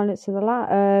in Silence of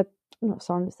the not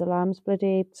Silence of the Lambs,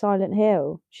 bloody Silent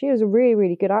Hill. She was a really,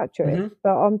 really good actress,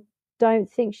 but I don't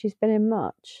think she's been in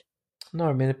much. No,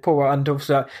 I mean, poor, and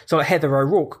also, so like Heather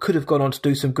O'Rourke could have gone on to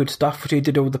do some good stuff. She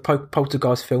did all the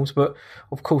Poltergeist films, but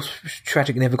of course,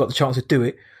 tragically never got the chance to do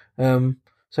it.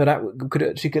 So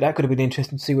that could have been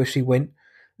interesting to see where she went.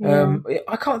 Yeah.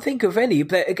 I can't think of any.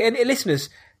 But again, listeners,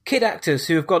 kid actors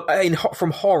who have got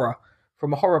from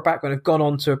a horror background, have gone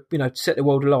on to set the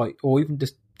world alight, or even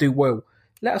just do well.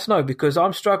 Let us know, because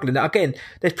I'm struggling. Again,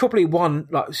 there's probably one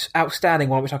like outstanding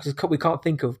one which we can't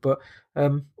think of, but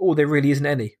or there really isn't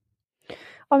any.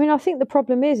 I mean, I think the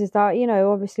problem is that,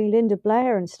 obviously Linda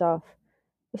Blair and stuff,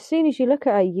 as soon as you look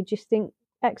at her, you just think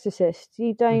Exorcist.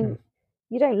 You don't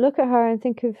look at her and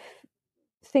think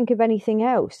of anything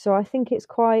else. So I think it's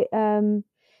quite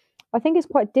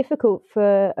difficult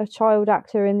for a child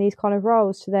actor in these kind of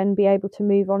roles to then be able to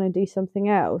move on and do something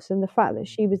else. And the fact that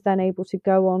she was then able to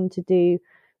go on to do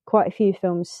quite a few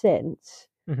films since,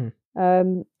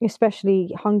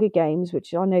 especially Hunger Games,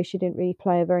 which I know she didn't really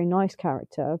play a very nice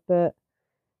character, but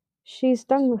she's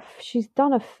done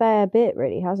a fair bit,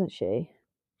 really, hasn't she?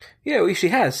 Yeah, well, she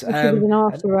has. She was in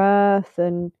After Earth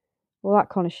and all that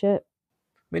kind of shit.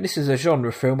 I mean, this is a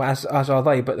genre film, as are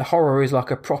they, but the horror is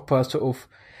like a proper sort of.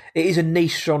 It is a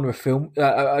niche genre film,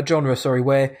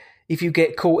 where if you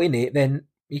get caught in it, then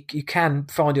you can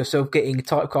find yourself getting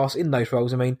typecast in those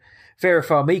roles. I mean, Vera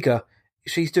Farmiga,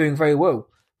 she's doing very well,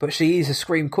 but she is a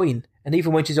scream queen, and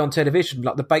even when she's on television,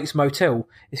 like the Bates Motel,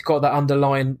 it's got that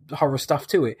underlying horror stuff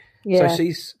to it. Yeah. So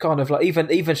she's kind of like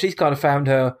even she's kind of found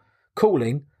her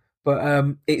calling,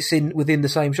 but it's within the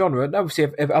same genre. And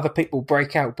obviously, if other people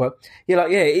break out, but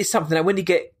it's something that when he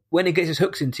gets his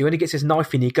hooks into you, when he gets his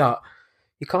knife in your gut,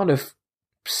 you're kind of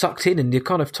sucked in and you're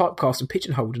kind of typecast and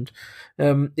pigeonholed.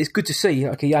 And it's good to see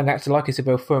like a young actor like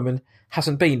Isabel Fuhrman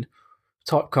hasn't been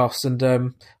typecast,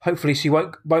 and hopefully she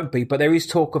won't be. But there is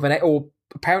talk of or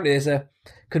apparently there's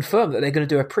confirmed that they're going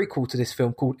to do a prequel to this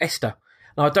film called Esther.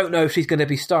 Now I don't know if she's going to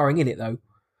be starring in it though,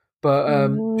 but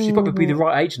she'd probably be the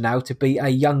right age now to be a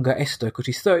younger Esther, because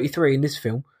she's 33 in this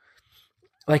film.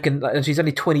 And she's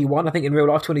only 21, I think, in real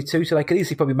life, 22, so they could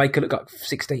easily probably make her look like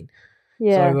 16.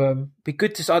 Yeah. So be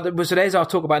good to. So there's our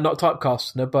talk about not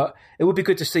typecasting her, but it would be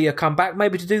good to see her come back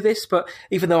maybe to do this. But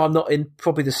even though I'm not in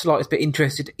probably the slightest bit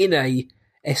interested in a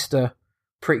Esther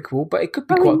prequel, but it could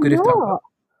be quite good if done.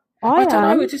 I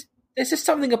don't know. There's just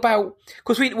something about,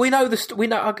 because we know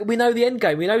the end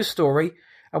game, we know the story,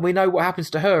 and we know what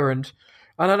happens to her, and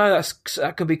I know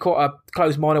that can be quite a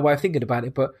closed-minded way of thinking about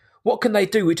it. But what can they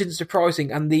do which isn't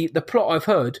surprising? And the plot I've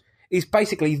heard is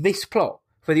basically this plot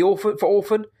for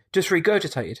Orphan, just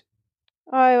regurgitated.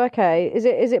 Oh, okay. Is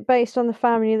it based on the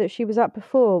family that she was at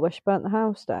before, where she burnt the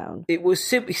house down? It was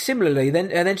similarly.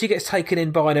 Then she gets taken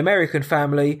in by an American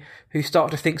family who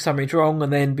start to think something's wrong,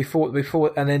 and then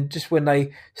and then just when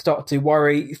they start to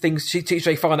worry,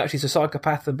 they find out she's a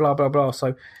psychopath and blah blah blah.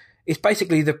 So it's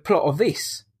basically the plot of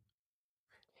this.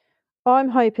 I'm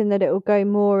hoping that it will go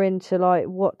more into like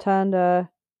what turned her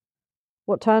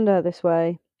this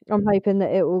way. I'm hoping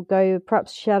that it will go.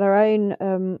 Perhaps she had her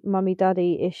own mummy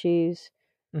daddy issues.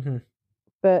 Mm-hmm.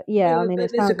 But yeah, I mean,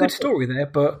 there's a good story there,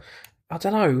 but I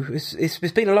don't know. It's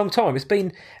been a long time. It's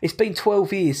been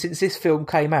 12 years since this film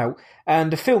came out,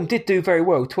 and the film did do very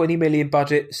well. 20 million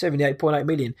budget, 78.8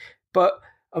 million. But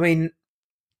I mean,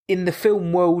 in the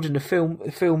film world and the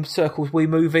film circles we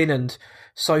move in, and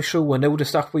social and all the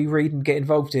stuff we read and get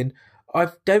involved in, I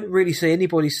don't really see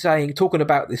anybody talking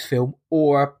about this film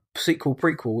or a sequel,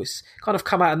 prequel. It's kind of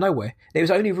come out of nowhere. It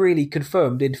was only really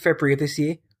confirmed in February of this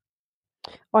year.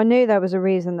 I knew there was a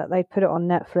reason that they put it on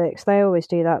Netflix. They always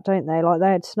do that, don't they? Like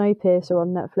they had Snowpiercer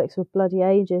on Netflix for bloody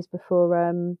ages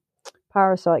before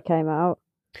Parasite came out.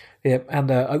 Yeah, and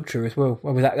Okja as well.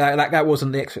 Well, that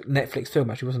wasn't the Netflix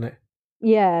film, actually, wasn't it?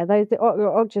 Yeah, the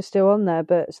Okja's still on there,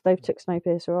 but they've took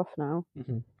Snowpiercer off now.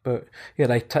 Mm-hmm. But yeah,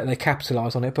 they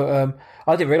capitalise on it. But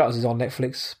I didn't realise it was on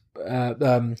Netflix.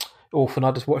 Orphan,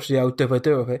 I just watched the old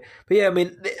DVD of it. But yeah, I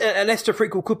mean, an Esther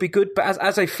prequel could be good, but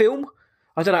as a film,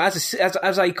 I don't know,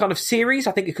 as a kind of series,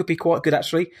 I think it could be quite good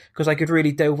actually, because they could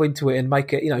really delve into it and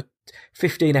make it,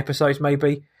 15 episodes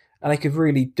maybe, and they could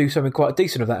really do something quite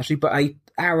decent of that actually. But a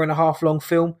hour and a half long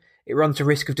film, it runs the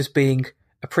risk of just being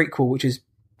a prequel, which is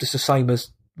just the same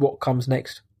as what comes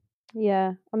next.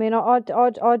 Yeah, I mean, I'd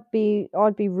be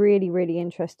really, really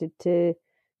interested to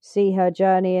see her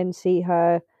journey and see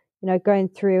her, going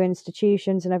through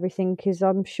institutions and everything, because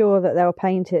I'm sure that they'll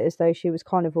paint it as though she was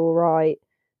kind of all right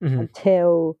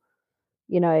until,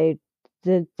 the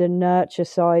nurture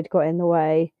side got in the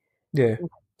way. Yeah.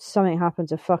 Something happened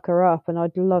to fuck her up, and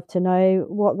I'd love to know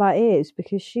what that is,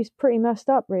 because she's pretty messed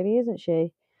up, really, isn't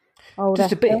she?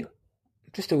 Just a bit.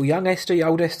 Just a young Esther,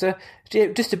 old Esther.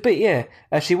 Just a bit, yeah.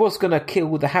 She was going to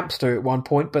kill the hamster at one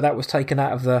point, but that was taken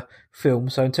out of the film.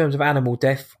 So in terms of animal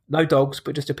death, no dogs,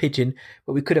 but just a pigeon.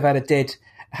 But we could have had a dead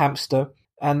hamster.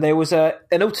 And there was an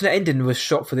alternate ending was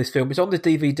shot for this film. It's on the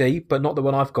DVD, but not the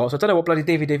one I've got. So I don't know what bloody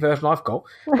DVD version I've got.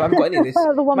 But I haven't got any of this.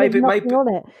 The one maybe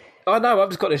on it. I know, I've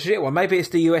just got the shit one. Maybe it's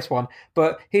the US one.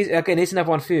 But here's another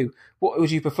one for you. What would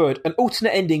you prefer? An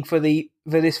alternate ending for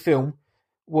this film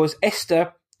was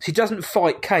Esther. She doesn't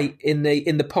fight Kate in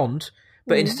the pond,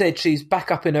 but instead she's back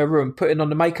up in her room putting on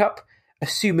the makeup,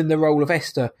 assuming the role of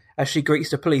Esther as she greets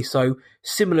the police. So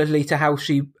similarly to how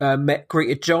she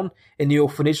greeted John in the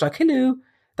orphanage, like, hello,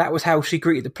 that was how she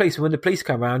greeted the police. And when the police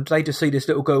come around, they just see this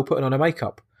little girl putting on her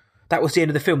makeup. That was the end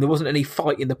of the film. There wasn't any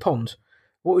fight in the pond.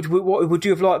 What would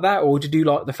you have liked that, or did you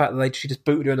like the fact that she just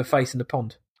booted her in the face in the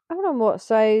pond? I don't know what.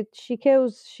 So she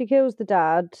kills the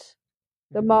dad.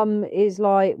 The mum is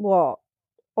like, what,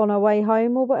 on her way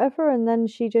home or whatever, and then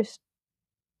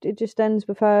it just ends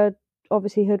with her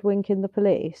obviously hoodwinking the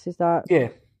police. Is that? Yeah,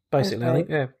 basically, okay? I think,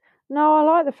 yeah. No, I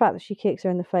like the fact that she kicks her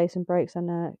in the face and breaks her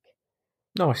neck.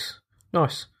 Nice.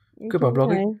 Goodbye,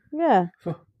 Bloggy. Yeah.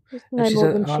 No she's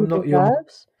more than she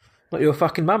deserves. Not your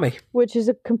fucking mummy. Which is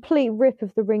a complete rip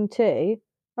of The Ring 2.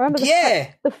 I remember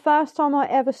the first time I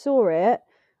ever saw it,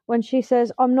 when she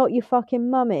says, I'm not your fucking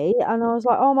mummy, and I was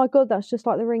like, oh my god, that's just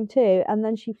like The Ring 2, and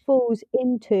then she falls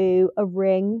into a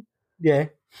ring. Yeah.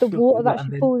 The water that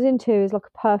she falls into is like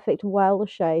a perfect well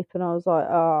shape, and I was like,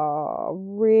 oh,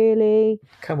 really?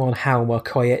 Come on, Halma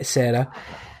Coyette Sarah.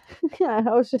 Yeah,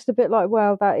 I was just a bit like,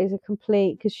 well, that is a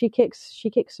complete, because she kicks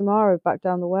Samara back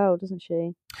down the well, doesn't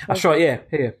she? That's right, yeah,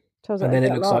 here. And then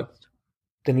it looks like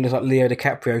Leo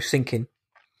DiCaprio sinking.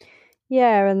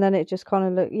 Yeah, and then it just kind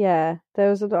of looked, I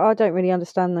don't really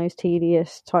understand those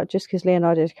tedious type, just because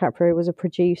Leonardo DiCaprio was a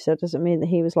producer doesn't mean that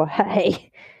he was like,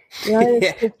 hey,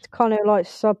 it's kind of like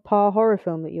subpar horror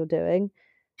film that you're doing.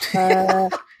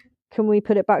 Can we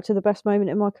put it back to the best moment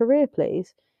in my career,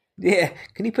 please? Yeah,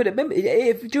 can you put it? Do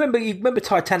you remember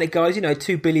Titanic, guys?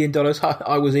 $2 billion.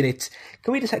 I was in it.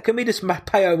 Can we just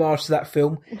pay homage to that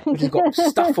film, which has got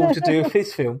stuff all to do with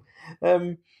this film?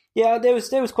 Yeah, there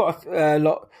was quite a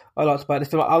lot I liked about this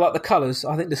film. I like the colours.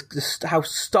 I think how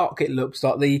stark it looks.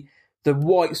 Like the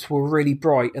whites were really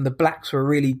bright and the blacks were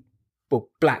really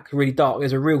dark.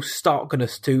 There's a real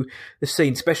starkness to the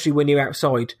scene, especially when you're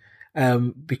outside.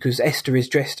 Because Esther is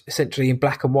dressed essentially in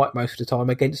black and white most of the time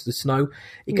against the snow.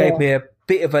 It gave me a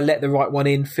bit of a Let the Right One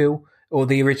In feel, or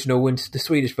the original and the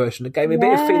Swedish version. It gave me a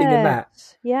bit of feeling in that.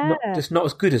 Yeah. Not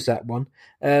as good as that one.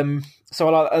 So I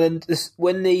like, and then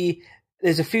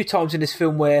there's a few times in this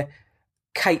film where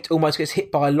Kate almost gets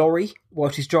hit by a lorry while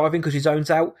she's driving because she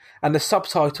zones out, and the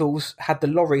subtitles had the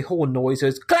lorry horn noise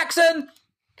as klaxon.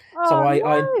 Oh, so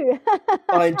no.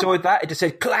 I enjoyed that. It just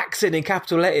said klaxon in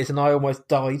capital letters, and I almost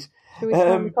died. Should we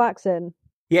sound the klaxon?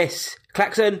 Yes,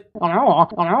 klaxon.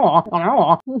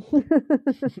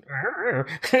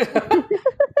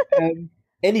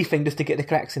 Anything just to get the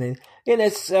klaxon in. Yeah,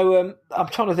 so I'm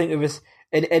trying to think of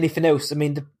anything else. I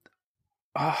mean,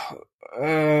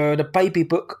 the baby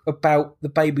book about the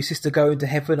baby sister going to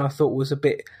heaven, I thought was a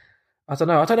bit. I don't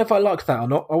know if I liked that or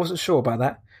not. I wasn't sure about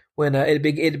that. When at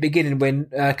the beginning,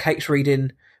 when Kate's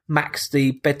reading Max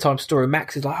the bedtime story,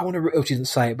 Max is like, I want to. She doesn't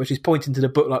say it, but she's pointing to the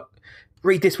book like,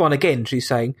 read this one again. She's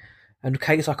saying, And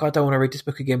Kate's like, I don't want to read this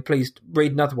book again. Please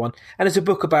read another one. And it's a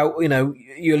book about,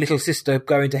 your little sister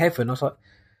going to heaven. I was like,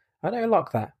 I don't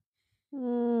like that.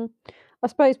 I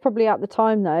suppose probably at the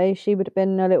time, though, she would have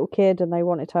been a little kid and they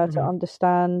wanted her to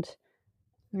understand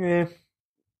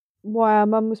why her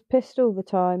mum was pissed all the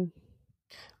time.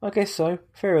 I guess so.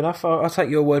 Fair enough. I'll take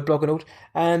your word, Bloggenald.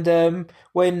 And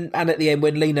at the end,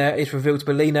 when Lena is revealed to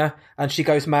be Lena, and she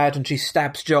goes mad and she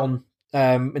stabs John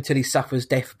until he suffers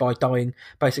death by dying.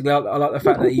 Basically, I like the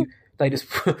fact that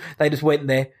they just went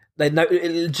there. They know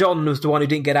John was the one who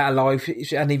didn't get out alive,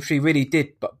 and if she really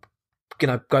did, but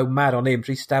go mad on him.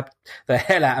 She stabbed the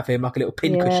hell out of him like a little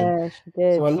pincushion. She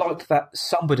did. So I liked that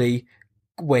somebody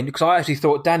went, because I actually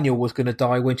thought Daniel was going to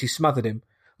die when she smothered him.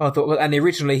 I thought, and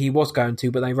originally he was going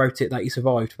to, but they wrote it that he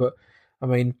survived. But I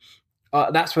mean,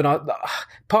 that's when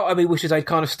part of me wishes they'd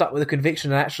kind of stuck with the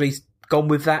conviction and actually gone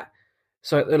with that.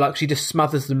 So like she just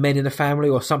smothers the men in the family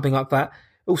or something like that.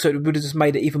 Also, it would have just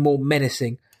made it even more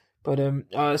menacing. But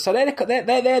so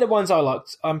they're the ones I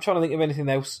liked. I'm trying to think of anything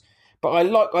else. But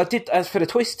as for the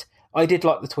twist, I did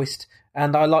like the twist,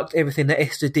 and I liked everything that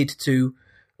Esther did to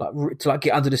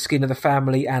get under the skin of the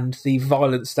family and the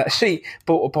violence that she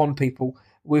brought upon people,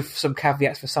 with some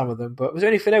caveats for some of them. But was there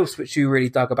anything else which you really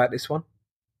dug about this one?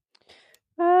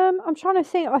 I'm trying to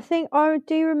think. I think I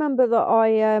do remember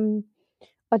that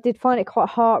I did find it quite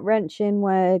heart-wrenching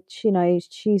where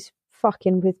she's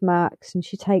fucking with Max and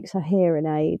she takes her hearing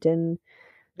aid, and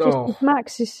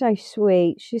Max is so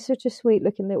sweet. She's such a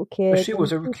sweet-looking little kid. Well, she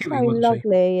was a cutie, so wasn't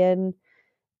lovely,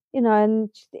 she?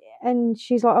 And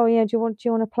she's like, oh yeah, do you want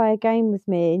to play a game with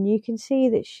me? And you can see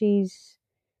that she's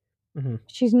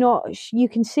not. You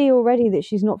can see already that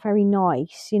she's not very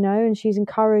nice, and she's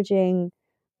encouraging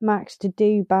Max to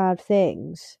do bad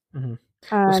things.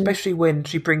 Especially when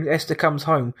Esther comes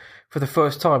home for the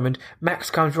first time and Max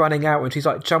comes running out and she's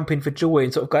like jumping for joy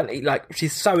and sort of going, like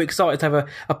she's so excited to have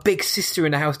a big sister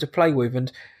in the house to play with,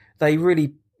 and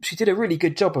she did a really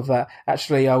good job of that.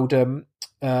 Actually, old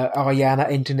Ariana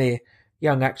Engineer,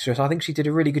 young actress, I think she did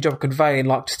a really good job of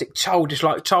conveying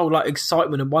childlike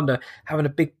excitement and wonder having a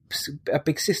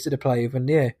big sister to play with,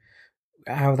 and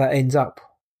how that ends up.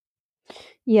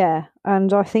 Yeah,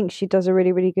 and I think she does a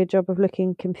really, really good job of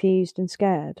looking confused and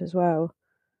scared as well.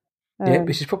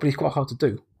 Which is probably quite hard to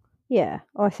do. Yeah,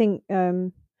 I think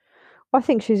I'm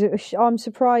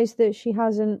surprised that she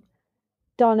hasn't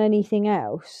done anything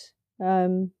else. At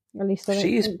least I don't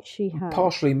think she has.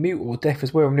 Partially mute or deaf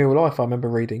as well in real life, I remember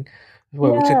reading as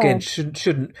well, which again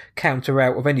shouldn't counter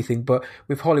out of anything, but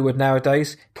with Hollywood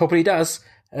nowadays, probably does.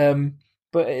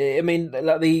 But I mean,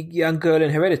 like the young girl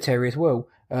in Hereditary as well.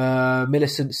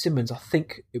 Millicent Simmons, I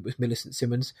think it was Millicent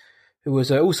Simmons, who was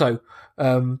also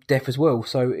deaf as well.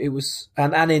 So it was,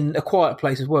 and in A Quiet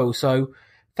Place as well. So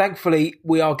thankfully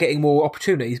we are getting more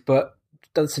opportunities, but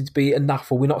it doesn't seem to be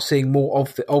enough, or we're not seeing more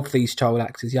of these child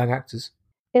actors, young actors.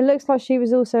 It looks like she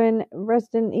was also in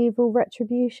Resident Evil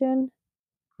Retribution.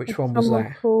 Which one was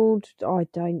that? Called, I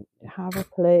don't have a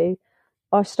clue.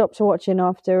 I stopped watching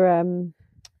after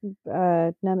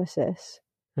Nemesis.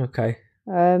 Okay.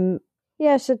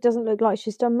 Yeah, so it doesn't look like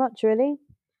she's done much, really.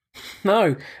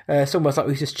 No, it's almost like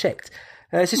we just checked.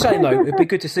 It's a shame, though. It'd be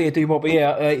good to see her do more. But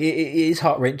it is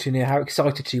heart-wrenching how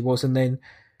excited she was. And then,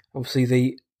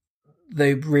 obviously,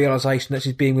 the realisation that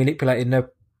she's being manipulated, and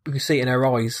you can see it in her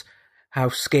eyes, how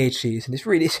scared she is. And it's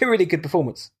a really good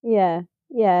performance. Yeah.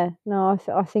 No,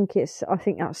 I think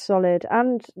that's solid.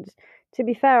 And to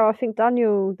be fair, I think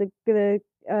Daniel, the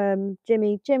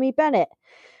Jimmy Bennett.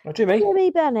 Oh, Jimmy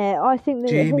Bennett. I think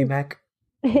that Jimmy Mac.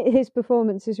 His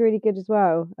performance is really good as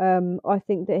well. I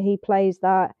think that he plays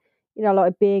that,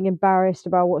 like being embarrassed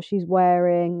about what she's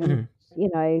wearing, and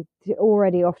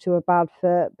already off to a bad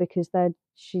foot because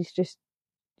she's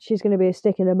going to be a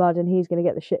stick in the mud and he's going to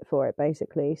get the shit for it,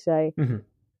 basically. So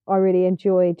I really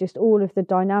enjoy just all of the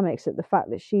dynamics, at the fact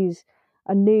that she's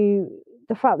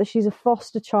a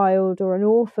foster child or an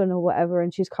orphan or whatever,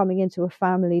 and she's coming into a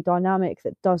family dynamic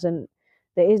that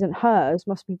isn't hers,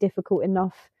 must be difficult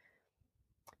enough.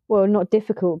 Well, not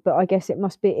difficult, but I guess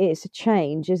it's a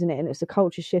change, isn't it? And it's a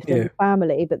culture shift in the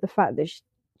family. But the fact that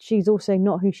she's also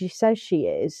not who she says she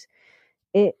is,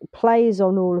 it plays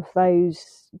on all of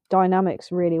those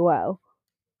dynamics really well.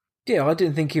 Yeah, I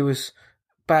didn't think he was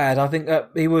bad. I think that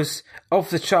he was, of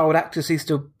the child actors, he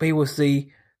was the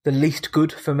least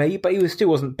good for me, but he still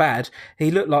wasn't bad.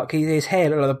 He looked like his hair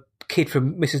looked like the kid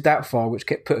from Mrs. Doubtfire, which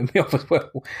kept putting me off as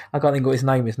well. I can't think what his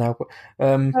name is now, but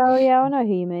oh yeah, I know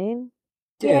who you mean.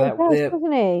 Yeah, he does,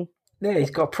 doesn't he? Yeah,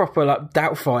 he's got proper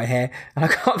Doubtfire hair, and I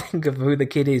can't think of who the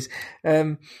kid is.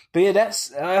 But yeah,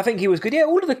 I think he was good. Yeah,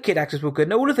 all of the kid actors were good,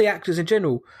 and all of the actors in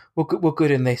general were good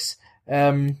in this.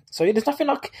 So yeah,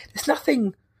 there's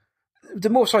nothing. The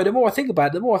more I think about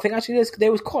it, the more I think actually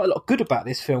there was quite a lot good about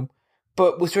this film.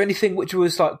 But was there anything which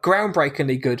was like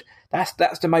groundbreakingly good? That's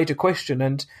the major question.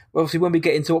 And obviously, when we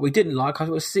get into what we didn't like,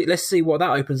 let's see what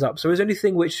that opens up. So, is there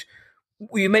anything which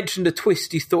you mentioned the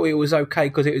twist? You thought it was okay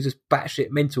because it was just batshit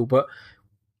mental, but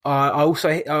I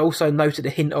also noted a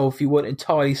hint of you weren't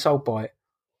entirely sold by it.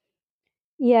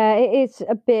 Yeah, it is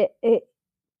a bit. It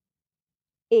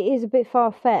is a bit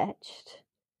far fetched,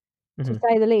 to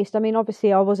say the least. I mean,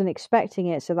 obviously, I wasn't expecting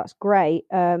it, so that's great.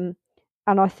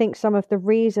 And I think some of the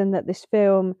reason that this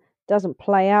film doesn't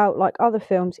play out like other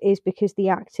films is because the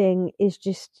acting is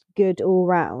just good all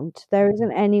round. There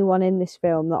isn't anyone in this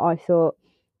film that I thought,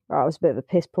 oh, it was a bit of a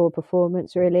piss poor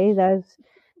performance, really. There's,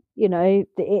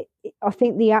 I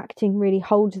think the acting really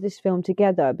holds this film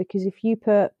together, because if you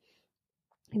put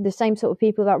the same sort of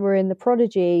people that were in The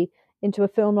Prodigy into a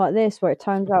film like this, where it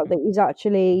turns out that he's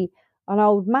actually an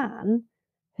old man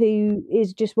who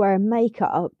is just wearing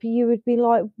makeup, you would be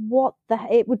like, what the...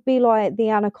 It would be like the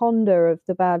Anaconda of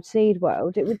the Bad Seed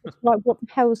world. It would be like, what the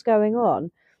hell's going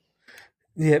on?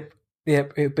 Yep,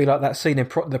 it would be like that scene in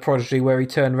The Prodigy where he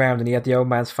turned around and he had the old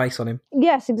man's face on him.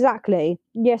 Yes, exactly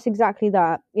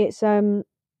that. It's the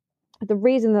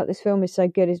reason that this film is so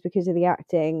good is because of the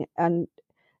acting, and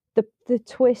the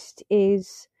twist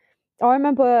is... I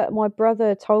remember my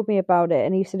brother told me about it,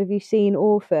 and he said, have you seen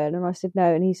Orphan? And I said,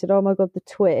 no. And he said, oh my God, the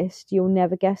twist, you'll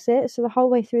never guess it. So the whole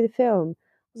way through the film,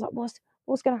 I was like,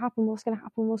 what's going to happen? What's going to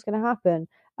happen? What's going to happen?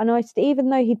 And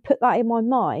even though he'd put that in my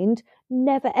mind,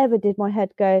 never ever did my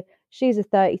head go, she's a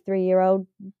 33-year-old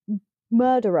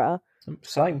murderer.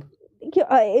 Same.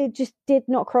 It just did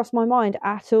not cross my mind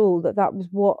at all that was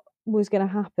what was going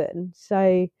to happen.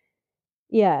 So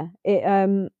yeah,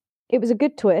 it was a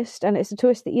good twist, and it's a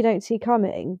twist that you don't see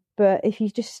coming. But if you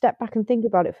just step back and think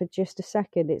about it for just a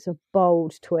second, it's a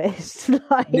bold twist.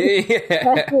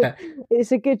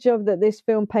 It's a good job that this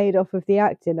film paid off of the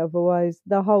acting. Otherwise,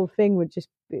 the whole thing would just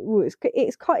it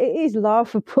is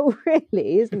laughable,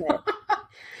 really, isn't it?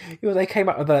 They came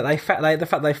up with the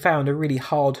fact they found a really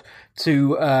hard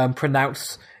to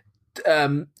pronounce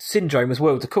syndrome as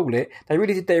well to call it. They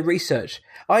really did their research.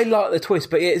 I like the twist,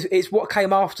 but it's what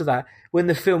came after that when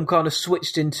the film kind of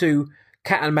switched into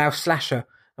cat and mouse slasher.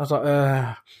 I was like,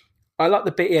 I like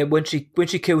the bit when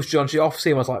she kills John. She off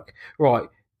scene. I was like, right,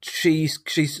 she's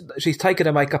taken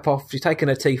her makeup off. She's taken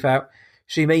her teeth out.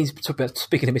 She means,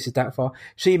 speaking of Mrs. Doubtfire,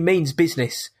 she means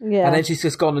business. Yeah. And then she's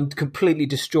just gone and completely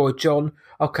destroyed John.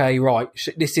 Okay, right,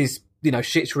 this is,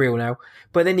 shit's real now.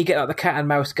 But then you get like the cat and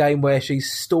mouse game where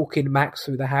she's stalking Max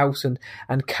through the house and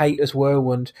Kate as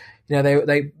well, and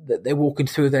they're walking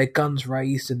through, their guns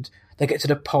raised, and they get to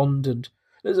the pond, and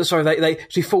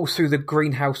she falls through the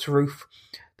greenhouse roof.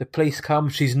 The police come,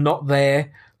 she's not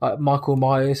there, like Michael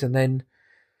Myers, and then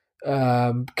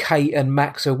Kate and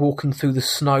Max are walking through the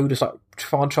snow, just like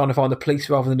trying to find the police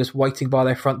rather than just waiting by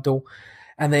their front door,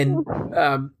 and then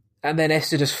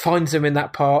Esther just finds them in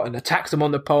that part and attacks them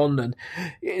on the pond. And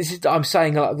I'm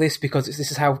saying it like this because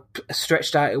this is how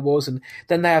stretched out it was. And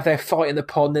then they have their fight in the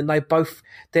pond. And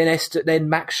then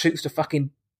Max shoots the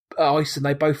fucking ice, and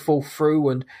they both fall through.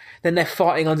 And then they're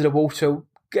fighting under the water.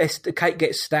 Kate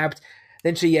gets stabbed.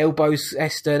 Then she elbows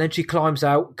Esther, and then she climbs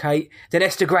out, Kate. Then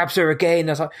Esther grabs her again.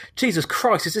 I was like, Jesus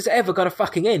Christ, is this ever going to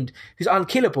fucking end? She's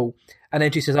unkillable. And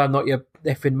then she says, I'm not your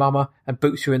effing mama, and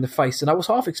boots her in the face. And I was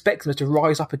half expecting her to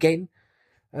rise up again.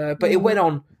 But it went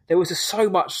on. There was just so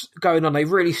much going on. They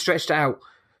really stretched it out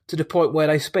to the point where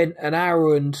they spent an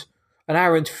hour and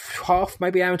a half,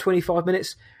 maybe hour and 25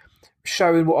 minutes,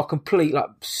 showing what a complete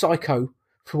psycho,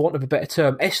 for want of a better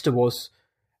term, Esther was.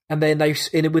 And then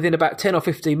within about 10 or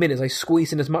 15 minutes, they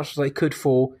squeezed in as much as they could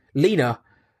for Lena,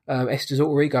 Esther's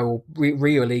alter ego, or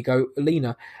real ego,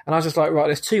 Lena. And I was just like, right,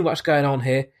 there's too much going on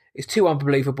here. It's too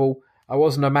unbelievable. I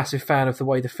wasn't a massive fan of the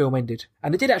way the film ended.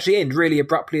 And it did actually end really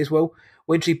abruptly as well.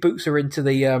 When she boots her into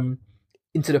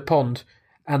the pond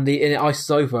and it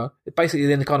ices over, it basically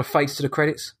then kind of fades to the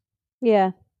credits.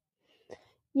 Yeah.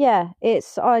 Yeah,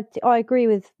 I agree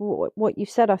with what you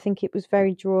said. I think it was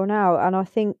very drawn out. And I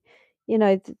think,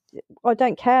 I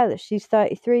don't care that she's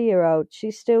 33-year-old.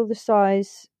 She's still the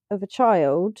size of a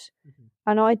child. Mm-hmm.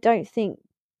 And I don't think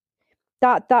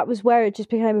that was where it just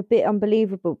became a bit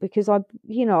unbelievable, because I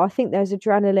think there's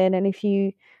adrenaline. And if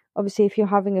you're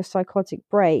having a psychotic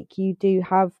break, you do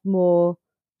have more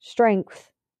strength,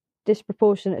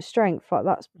 disproportionate strength. Like,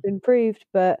 that's been proved.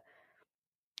 But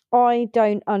I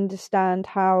don't understand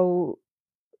how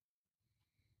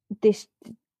this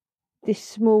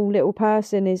small little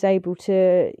person is able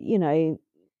to,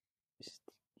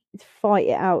 fight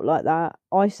it out like that.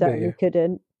 I certainly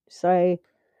couldn't. So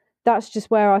that's just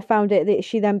where I found it that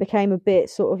she then became a bit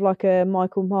sort of like a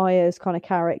Michael Myers kind of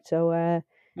character where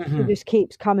she just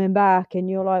keeps coming back and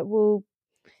you're like, well,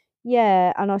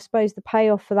 yeah. And I suppose the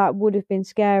payoff for that would have been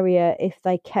scarier if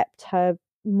they kept her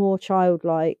more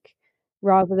childlike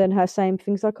rather than her saying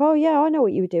things like, oh yeah, I know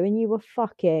what you were doing, you were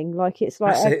fucking. Like, it's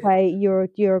like, That's okay, you're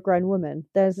a grown woman.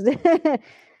 There's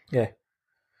Yeah.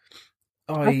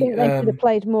 I think they should have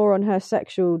played more on her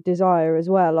sexual desire as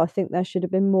well. I think there should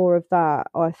have been more of that.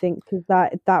 I think because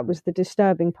that was the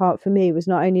disturbing part for me, was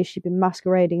not only has she been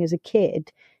masquerading as a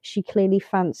kid, she clearly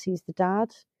fancies the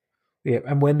dad. Yeah,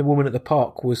 and when the woman at the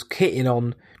park was hitting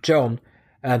on John,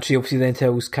 and she obviously then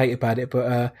tells Kate about it,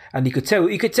 but and you could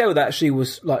tell that she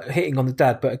was like hitting on the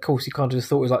dad, but of course he kind of just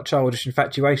thought it was like childish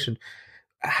infatuation.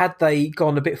 Had they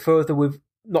gone a bit further with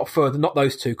not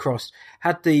those two crossed.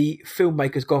 Had the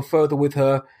filmmakers gone further with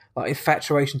her like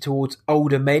infatuation towards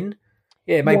older men,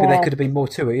 maybe there could have been more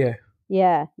to it.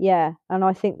 Yeah, and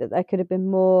I think that there could have been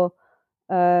more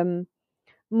kind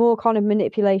of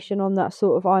manipulation on that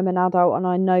sort of I'm an adult and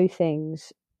I know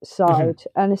things side,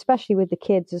 and especially with the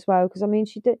kids as well. Because I mean,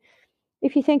 she did.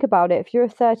 If you think about it, if you're a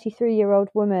 33-year-old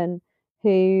woman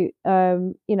who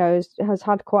has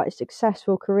had quite a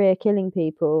successful career killing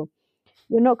people,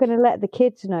 you're not going to let the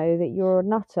kids know that you're a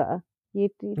nutter.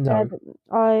 No.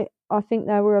 I think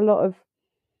there are a lot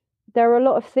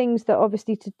of things that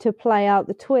obviously to play out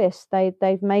the twist,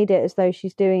 they've made it as though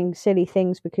she's doing silly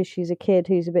things because she's a kid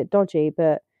who's a bit dodgy.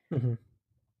 But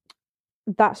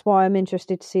that's why I'm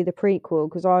interested to see the prequel,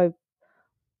 because I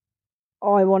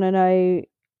want to know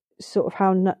sort of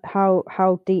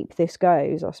how deep this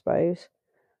goes, I suppose.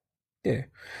 Yeah,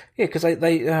 because when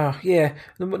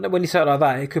you say it like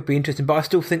that, it could be interesting. But I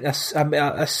still think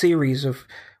a series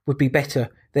would be better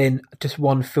than just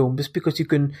one film, just because you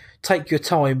can take your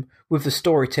time with the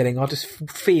storytelling. I just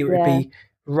fear it'd be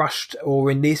rushed,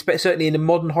 or in this, but certainly in the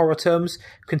modern horror terms,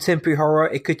 contemporary horror,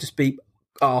 it could just be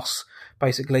arse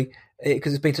basically,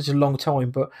 because it's been such a long time.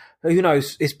 But who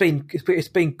knows? It's been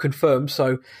confirmed,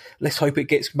 so let's hope it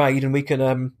gets made and we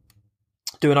can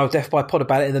do another Death by Pod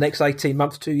about it in the next 18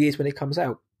 months, 2 years when it comes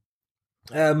out.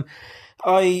 The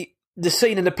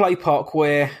scene in the play park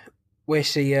where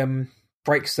she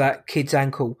breaks that kid's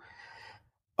ankle,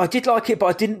 I did like it, but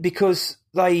I didn't, because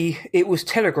it was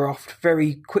telegraphed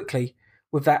very quickly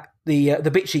with that the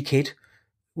bitchy kid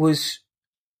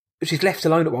she's left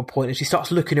alone at one point and she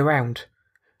starts looking around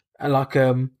and like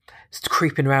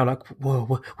creeping around like,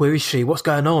 whoa, where is she? What's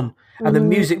going on? And the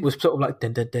music was sort of like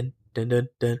dun dun dun dun dun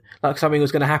dun, like something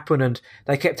was going to happen, and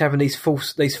they kept having these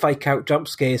fake out jump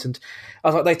scares, and I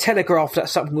was like, they telegraphed that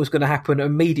something was going to happen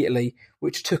immediately,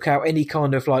 which took out any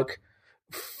kind of like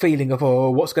feeling of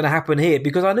what's going to happen here,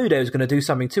 because I knew they was going to do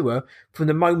something to her from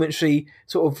the moment she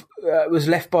sort of was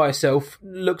left by herself,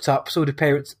 looked up, saw the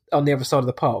parents on the other side of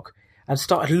the park, and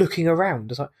started looking around.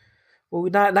 I was like, well,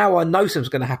 now I know something's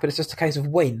going to happen. It's just a case of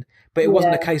when. But it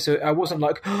wasn't a case of, I wasn't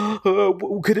like,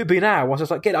 could it be now? I was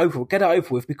just like, get it over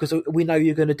with, because we know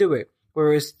you're going to do it.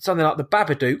 Whereas something like the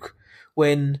Babadook,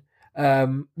 when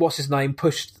what's his name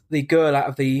pushed the girl out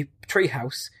of the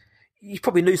treehouse, you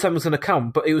probably knew something was going to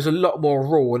come, but it was a lot more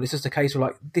raw, and it's just a case of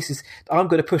like, I'm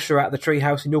going to push her out of the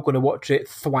treehouse, and you're going to watch it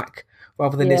thwack,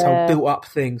 rather than this whole built-up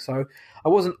thing. So I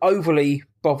wasn't overly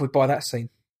bothered by that scene.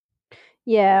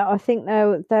 Yeah, I think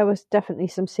there was definitely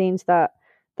some scenes that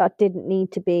didn't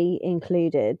need to be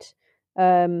included.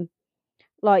 Like,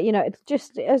 it's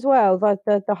just as well, like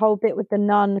the whole bit with the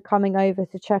nun coming over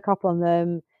to check up on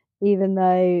them, even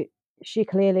though she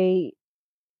clearly,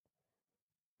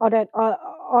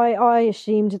 I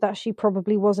assumed that she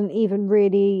probably wasn't even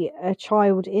really a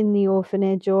child in the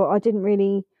orphanage, or I just didn't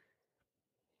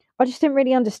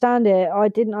really understand it. I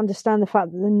didn't understand the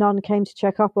fact that the nun came to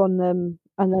check up on them,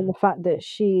 and then the fact that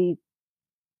she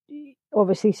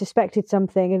obviously suspected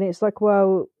something, and it's like,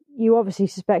 well, you obviously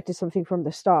suspected something from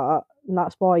the start, and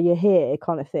that's why you're here,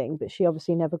 kind of thing. But she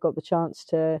obviously never got the chance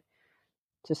to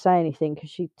say anything because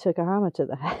she took a hammer to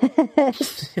the head.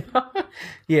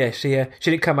 Yeah, she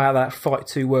didn't come out of that fight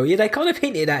too well. Yeah, they kind of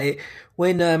hinted at it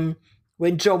when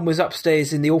John was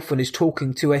upstairs in the orphanage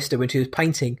talking to Esther when she was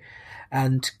painting,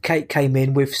 and Kate came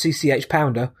in with CCH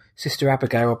Pounder, Sister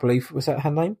Abigail, I believe. Was that her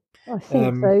name? I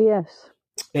think so, yes.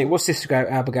 It was Sister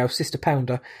Abigail, Sister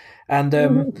Pounder.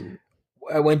 And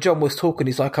when John was talking,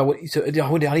 he's like, I need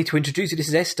to introduce you, this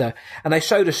is Esther. And they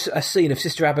showed us a scene of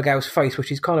Sister Abigail's face where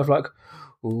she's kind of like,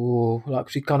 ooh, like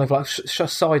she's kind of like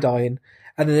side-eyeing.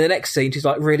 And then the next scene, she's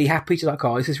like really happy. She's like,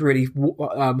 oh, this is really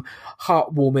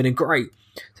heartwarming and great.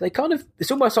 So they kind of,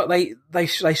 it's almost like they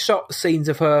shot scenes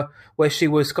of her where she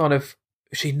was kind of,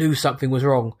 she knew something was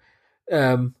wrong.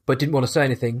 but didn't want to say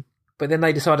anything. But then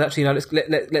they decided, actually,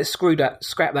 let's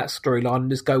scrap that storyline and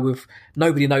just go with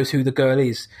nobody knows who the girl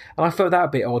is. And I felt that a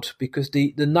bit odd because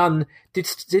the nun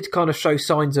did kind of show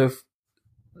signs of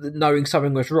knowing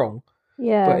something was wrong.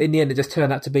 Yeah. But in the end, it just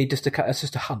turned out to be just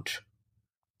a hunch.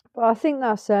 But I think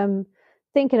that's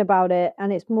thinking about it,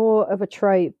 and it's more of a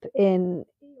trope in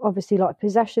obviously like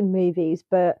possession movies,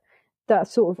 but that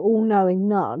sort of all-knowing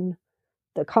nun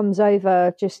that comes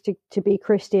over just to be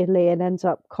Christianly and ends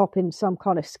up copping some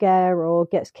kind of scare or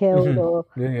gets killed, or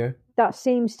that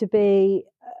seems to be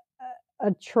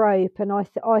a trope. And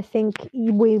I think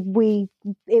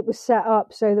it was set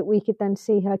up so that we could then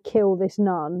see her kill this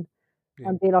nun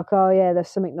and be like, oh yeah, there's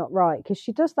something not right, because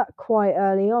she does that quite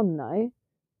early on, no?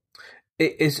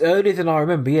 It is earlier than I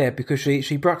remember, yeah, because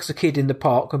she bucks a kid in the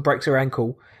park and breaks her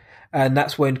ankle. And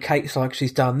that's when Kate's like,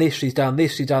 she's done this. And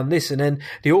then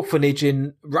the orphanage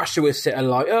in Russia was sitting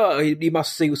like, oh, you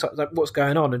must see what's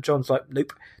going on. And John's like,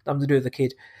 nope, nothing to do with the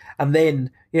kid. And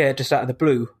then, just out of the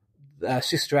blue,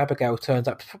 Sister Abigail turns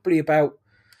up probably about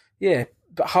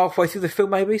halfway through the film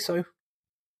maybe, so.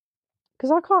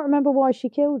 Because I can't remember why she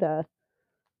killed her.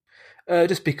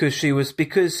 Just because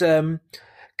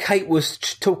Kate was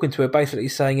talking to her, basically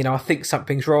saying, I think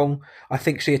something's wrong. I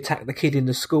think she attacked the kid in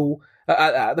the school.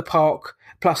 At the park,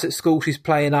 plus at school she's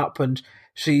playing up and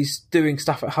she's doing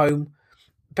stuff at home.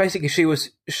 Basically,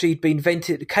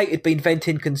 Kate had been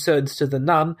venting concerns to the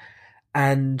nun,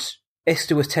 and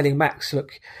Esther was telling Max,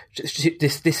 look,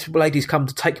 this lady's come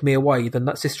to take me away. Then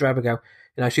that Sister Abigail,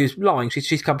 she was lying.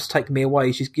 She's come to take me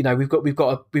away. She's, we've got to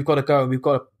go and we've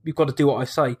got to do what I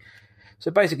say.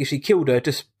 So basically, she killed her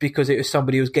just because it was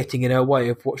somebody who was getting in her way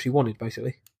of what she wanted,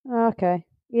 basically. Okay.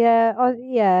 Yeah,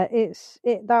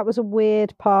 that was a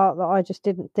weird part that I just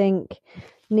didn't think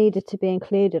needed to be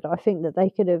included. I think that they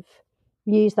could have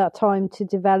used that time to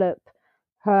develop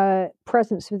her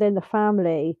presence within the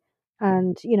family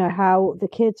and, how the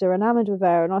kids are enamored with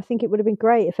her. And I think it would have been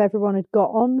great if everyone had got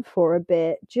on for a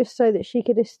bit, just so that she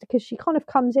could, because she kind of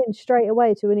comes in straight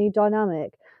away to a new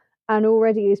dynamic and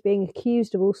already is being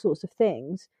accused of all sorts of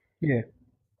things. Yeah.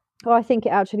 I think it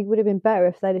actually would have been better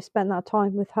if they'd have spent that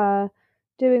time with her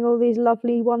doing all these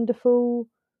lovely, wonderful...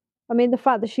 I mean, the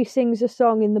fact that she sings a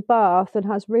song in the bath and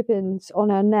has ribbons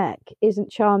on her neck isn't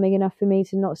charming enough for me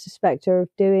to not suspect her of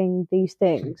doing these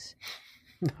things.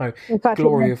 No, in fact,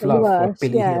 Glory of Love, like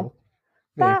Billy Hill.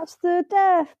 Yeah. That's the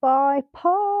Death by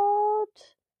Pod.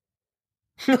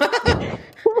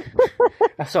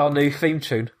 That's our new theme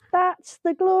tune. That's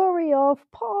the Glory of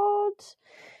Pod.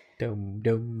 Dum,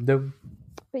 dum, dum.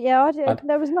 But yeah,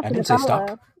 there was nothing about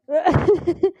her.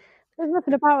 There's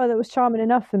nothing about her that was charming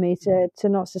enough for me to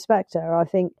not suspect her. I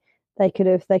think they could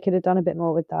have done a bit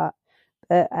more with that.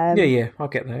 But, yeah, I'll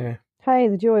get there. Yeah. Hey,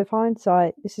 the joy of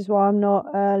hindsight. This is why I'm not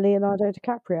Leonardo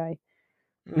DiCaprio.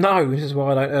 No, this is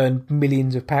why I don't earn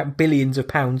billions of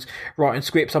pounds writing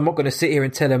scripts. I'm not going to sit here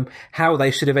and tell them how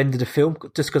they should have ended a film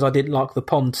just because I didn't like the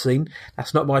pond scene.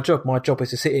 That's not my job. My job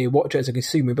is to sit here, watch it as a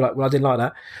consumer, and be like, well, I didn't like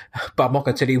that, but I'm not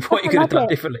going to tell you what you could have done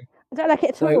differently. I don't like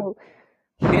it at all.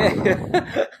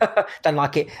 Yeah, don't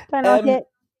like it. Don't like it.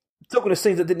 Talking of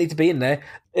scenes that didn't need to be in there,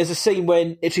 there's a scene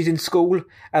when she's in school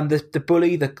and the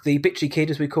bully, the bitchy kid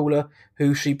as we call her,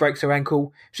 who she breaks her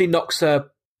ankle, she knocks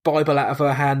her Bible out of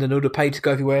her hand and all the pages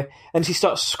go everywhere, and she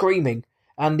starts screaming.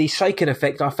 And the shaking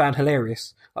effect I found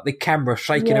hilarious, like the camera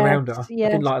shaking around her. Yes.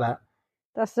 I didn't like that.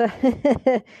 That's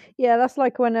that's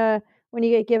like when you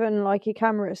get given like your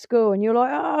camera at school and you're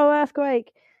like, oh,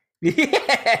 earthquake.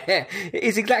 Yeah,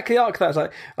 it's exactly like that. It's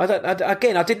like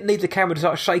I didn't need the camera to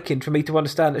start shaking for me to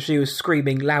understand that she was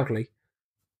screaming loudly.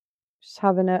 Just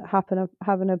having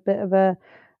a bit of a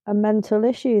mental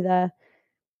issue there.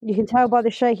 You can tell by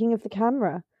the shaking of the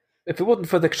camera. If it wasn't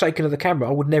for the shaking of the camera,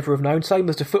 I would never have known. Same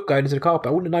as the foot going into the carpet,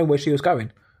 I wouldn't have known where she was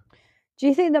going. Do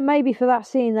you think that maybe for that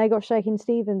scene they got Shakin'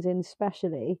 Stevens in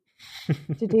specially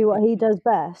to do what he does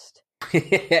best?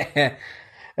 Yeah,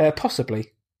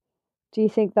 possibly. Do you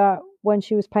think that when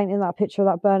she was painting that picture of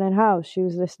that burning house, she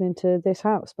was listening to This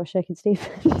House by Shakin'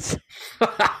 Stevens?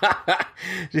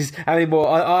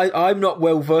 I'm not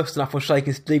well versed enough on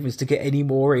Shakin' Stevens to get any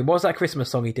more in. What was that Christmas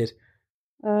song he did?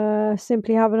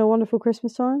 Simply Having a Wonderful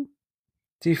Christmas Time.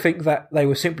 Do you think that they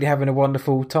were simply having a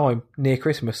wonderful time near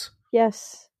Christmas?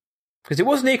 Yes. Because it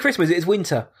was near Christmas, it was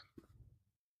winter.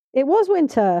 It was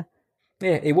winter.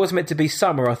 Yeah, it was meant to be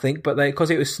summer, I think, but because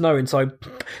it was snowing so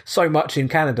much in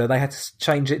Canada, they had to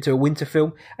change it to a winter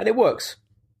film, and it works.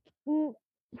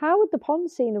 How would the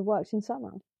pond scene have worked in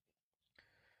summer?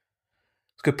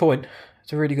 It's a good point.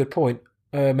 It's a really good point.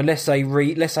 Unless they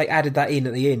added that in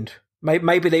at the end,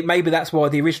 Maybe that's why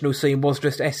the original scene was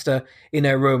just Esther in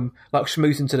her room, like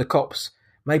schmoozing to the cops.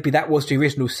 Maybe that was the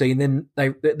original scene. Then they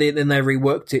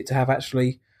reworked it to have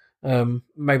actually.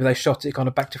 Maybe they shot it kind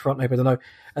of back to front. Maybe I don't know.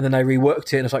 And then they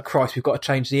reworked it, and it's like, Christ, we've got to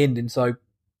change the ending. So,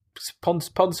 pond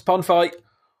fight.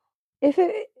 If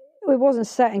it wasn't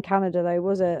set in Canada though,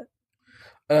 was it?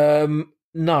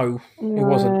 No, it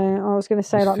wasn't. I was going to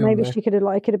say, like, maybe she could have,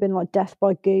 like, it could have been like Death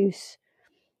by Goose.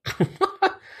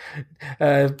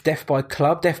 Death by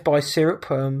Club, Death by Syrup,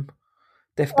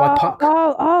 Death by Puck.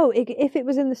 If it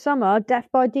was in the summer, Death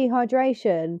by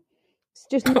Dehydration. It's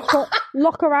just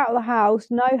lock her out of the house,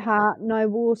 no hat, no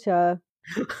water.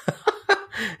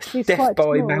 Death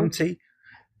by Mountie.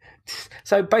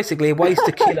 So basically, ways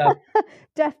to kill her.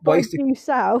 Death by Due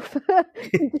South.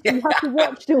 You have to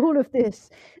watch all of this.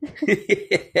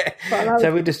 Yeah.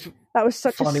 That was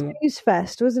such a snooze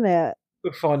fest, wasn't it?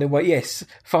 Finding ways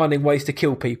to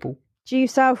kill people. Due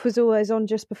South was always on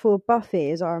just before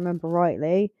Buffy, as I remember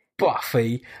rightly.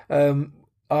 Buffy. I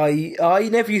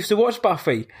never used to watch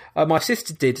Buffy. My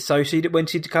sister did. So when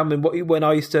she'd come and when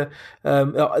I used to,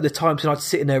 at the times when I'd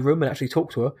sit in her room and actually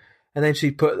talk to her, and then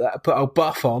she'd put old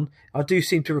Buff on. I do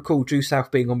seem to recall Due South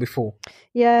being on before.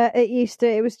 Yeah, it used to.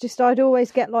 It was just, I'd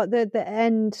always get like the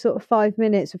end sort of 5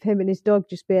 minutes of him and his dog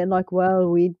just being like, well,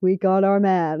 we got our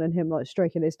man, and him like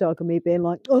stroking his dog and me being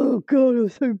like, oh God, I'm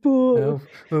so bored.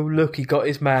 Oh look, he got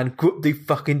his man. What the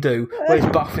fucking do? Where's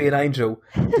Buffy and Angel?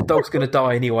 The dog's going to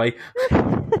die anyway.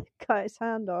 Cut his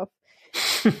hand off.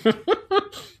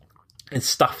 And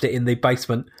stuffed it in the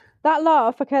basement. That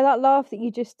laugh that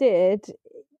you just did,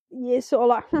 you're sort of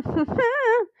like from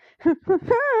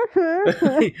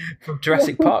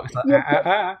Jurassic Park. It's like,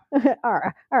 I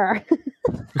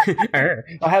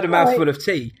had a mouthful of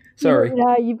tea. Sorry.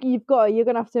 Yeah, we're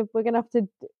gonna have to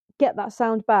get that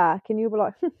sound back, and you'll be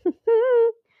like.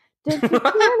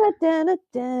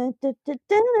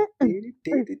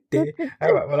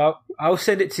 All right, well, I'll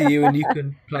send it to you, and you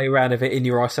can play around with it in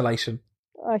your isolation.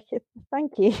 Okay,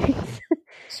 thank you.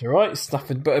 It's all right. It's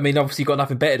nothing, but I mean, obviously, you've got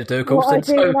nothing better to do. Of course, what I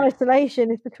do in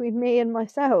isolation is between me and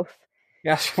myself.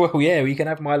 Yes, well, yeah, you can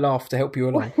have my laugh to help you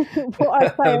along. What I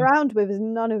play around with is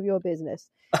none of your business.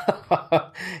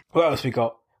 What else we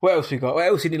got? What else did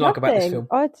you like about this film?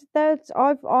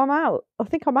 I'm out. I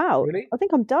think I'm out. Really? I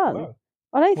think I'm done. Wow.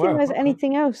 I don't think there's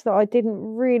anything else that I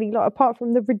didn't really like, apart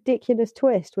from the ridiculous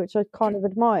twist, which I kind of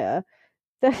admire.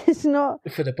 There's not...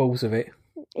 For the balls of it.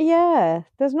 Yeah,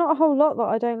 there's not a whole lot that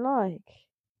I don't like.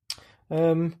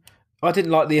 I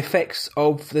didn't like the effects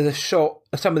of the shot.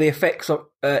 Some of the effects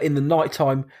in the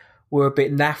nighttime were a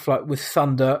bit naff, like with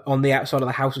thunder on the outside of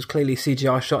the house was clearly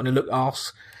CGI shot and it looked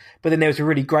arse. But then there was a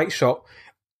really great shot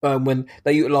when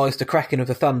they utilised the cracking of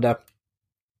the thunder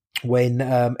when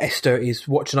Esther is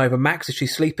watching over Max as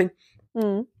she's sleeping.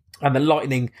 Mm. And the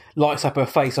lightning lights up her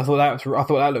face. I thought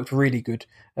that looked really good,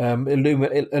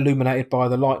 illuminated by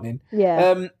the lightning.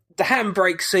 Yeah. The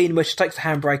handbrake scene where she takes the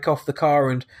handbrake off the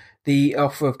car and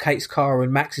off of Kate's car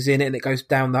and Max is in it and it goes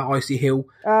down that icy hill.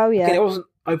 Oh yeah. Again, I wasn't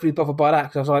overly bothered by that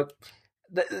because I was like,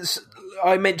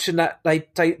 I mentioned that they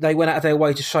went out of their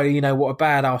way to show what a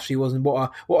badass she was and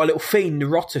what a little fiend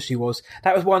rotter she was.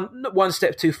 That was one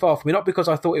step too far for me. Not because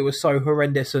I thought it was so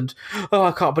horrendous and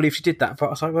I can't believe she did that, but I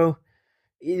was like, well.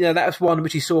 That was one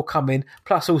which he saw coming.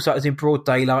 Plus, also, it was in broad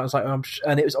daylight. I was like,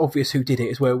 and it was obvious who did it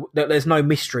as well. There's no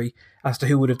mystery as to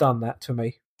who would have done that to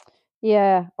me.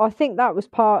 Yeah, I think that was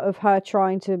part of her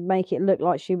trying to make it look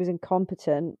like she was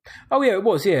incompetent. Oh yeah, it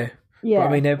was. Yeah. Yeah. But,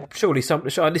 I mean, surely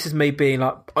this is me being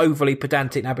like overly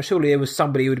pedantic now, but surely there was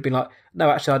somebody who would have been like,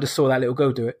 no, actually, I just saw that little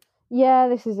girl do it. Yeah,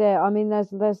 this is it. I mean,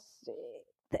 there's,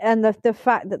 and the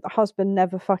fact that the husband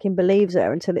never fucking believes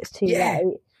her until it's too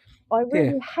late. I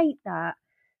really hate that.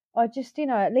 I just,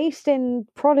 at least in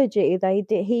Prodigy,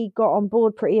 he got on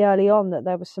board pretty early on that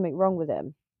there was something wrong with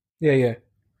him. Yeah,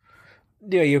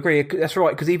 you agree. That's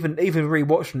right, because even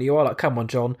rewatching it, you are like, come on,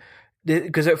 John.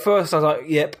 Because at first I was like,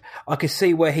 yep, I could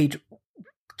see where he'd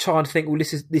try to think, well,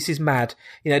 this is mad.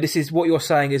 This is what you're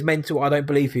saying is mental, I don't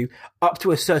believe you, up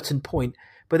to a certain point.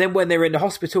 But then when they're in the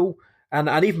hospital, and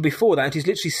even before that,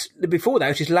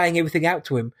 she's laying everything out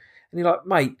to him. And you're like,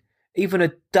 mate, even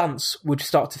a dunce would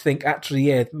start to think, actually,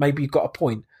 yeah, maybe you've got a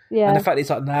point. Yeah. And the fact it's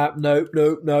like, nope.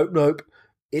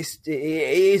 It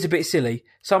is a bit silly.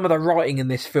 Some of the writing in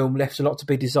this film left a lot to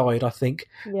be desired, I think.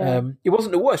 Yeah. It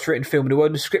wasn't the worst written film in the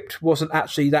world. The script wasn't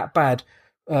actually that bad,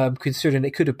 considering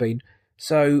it could have been.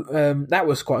 So that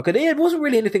was quite good. It wasn't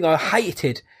really anything I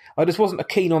hated. I just wasn't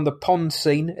keen on the pond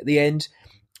scene at the end.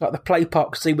 Like the play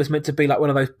park scene was meant to be like one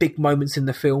of those big moments in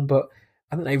the film, but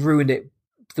I think they ruined it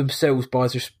themselves by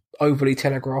just overly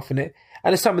telegraphing it.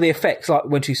 And there's some of the effects, like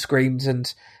when she screams,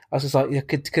 and I was just like, yeah,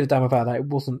 could have done without that.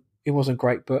 It wasn't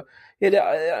great, but in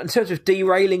terms of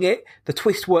derailing it, the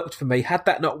twist worked for me. Had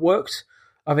that not worked,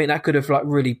 I think that could have like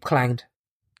really clanged.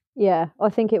 Yeah, I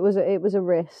think it was a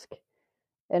risk,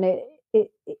 and it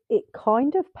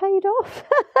kind of paid off.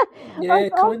 Yeah,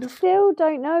 kind of. Still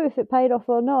don't know if it paid off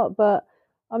or not, but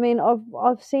I mean,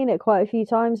 I've seen it quite a few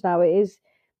times now.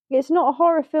 It's not a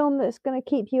horror film that's going to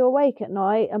keep you awake at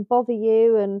night and bother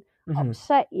you and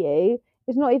upset you.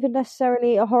 It's not even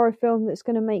necessarily a horror film that's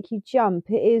going to make you jump.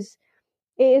 It is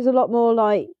a lot more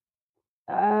like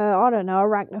I don't know,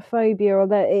 arachnophobia, or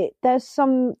that there's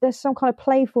some kind of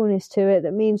playfulness to it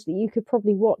that means that you could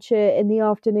probably watch it in the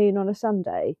afternoon on a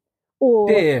Sunday or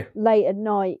late at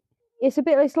night. It's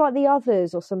like The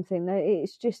Others or something.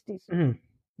 It's There's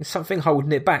something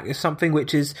holding it back. There's something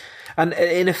which is, and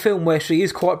in a film where she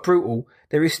is quite brutal,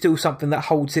 there is still something that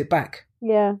holds it back.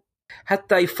 Yeah. Had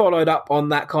they followed up on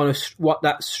that kind of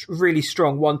that really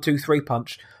strong 1-2-3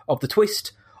 punch of the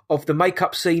twist, of the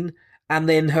makeup scene, and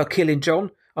then her killing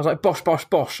John, I was like, bosh, bosh,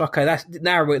 bosh. Okay, that's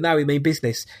now we mean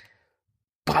business.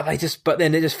 But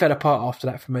then it just fell apart after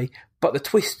that for me. But the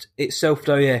twist itself,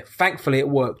 though, yeah, thankfully it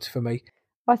worked for me.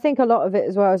 I think a lot of it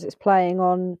as well as it's playing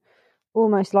on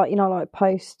almost like, like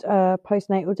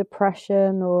postnatal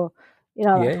depression, or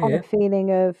that kind of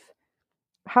feeling of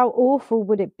how awful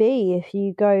would it be if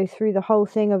you go through the whole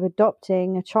thing of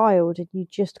adopting a child and you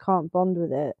just can't bond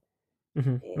with it.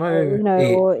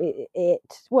 Or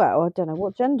well, I don't know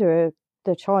what gender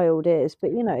the child is,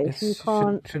 but if you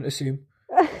can't, shouldn't assume.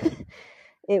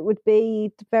 It would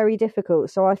be very difficult.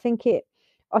 So I think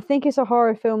it's a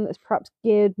horror film that's perhaps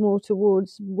geared more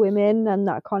towards women and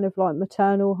that kind of like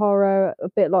maternal horror, a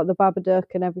bit like The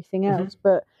Babadook and everything else.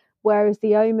 But whereas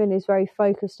The Omen is very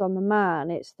focused on the man,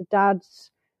 it's the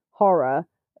dad's horror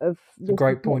of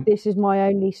great point. This is my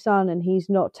only son and he's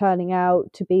not turning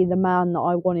out to be the man that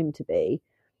I want him to be.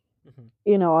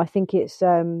 I think it's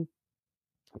the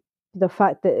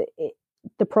fact that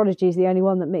the Prodigy is the only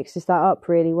one that mixes that up,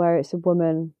 really, where it's a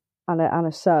woman and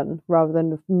a son rather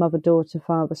than mother, daughter,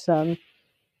 father, son.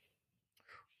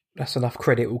 That's enough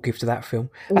credit we'll give to that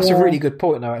film. That's a really good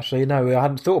point, though, actually. No, I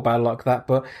hadn't thought about it like that,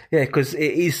 but yeah, because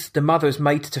it is the mother's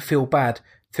made to feel bad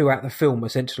throughout the film,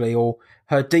 essentially, or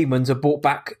her demons are brought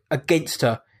back against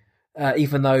her,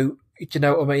 even though,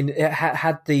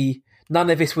 none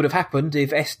of this would have happened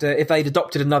if they'd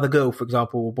adopted another girl, for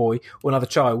example, or boy, or another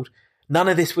child. None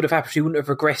of this would have happened. She wouldn't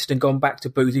have regressed and gone back to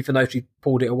booze, even though she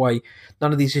pulled it away.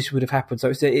 None of these issues would have happened.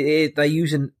 So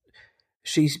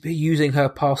she's using her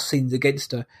past sins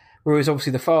against her. Whereas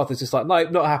obviously the father's just like, no,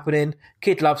 not happening.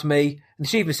 Kid loves me, and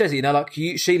she even says it.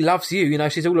 She loves you.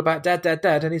 She's all about dad, dad,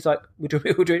 dad. And he's like, what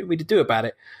do we do about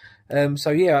it? So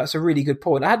yeah, that's a really good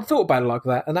point. I hadn't thought about it like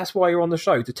that, and that's why you're on the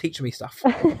show, to teach me stuff.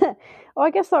 Well, I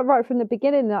guess like right from the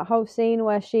beginning, that whole scene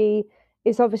where she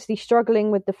is obviously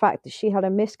struggling with the fact that she had a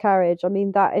miscarriage. I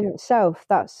mean, that in itself,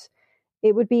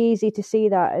 it would be easy to see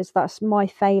that as that's my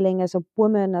failing as a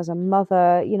woman, as a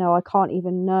mother. I can't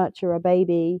even nurture a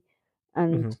baby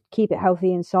and keep it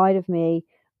healthy inside of me.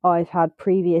 I've had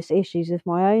previous issues with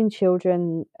my own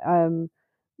children. I'm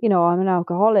an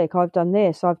alcoholic. I've done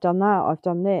this, I've done that, I've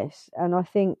done this. And I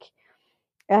think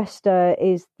Esther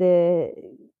is the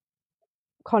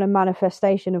kind of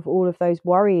manifestation of all of those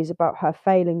worries about her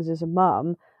failings as a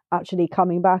mum, actually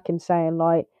coming back and saying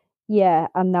like, yeah,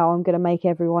 and now I'm going to make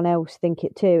everyone else think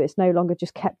it too. It's no longer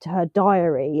just kept to her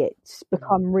diary. It's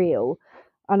become real.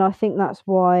 And I think that's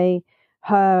why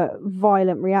her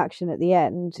violent reaction at the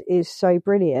end is so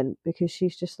brilliant, because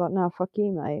she's just like, no, fuck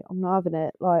you, mate. I'm not having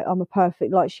it. Like, I'm a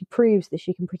perfect, like, she proves that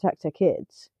she can protect her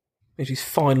kids. And she's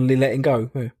finally letting go.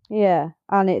 Yeah.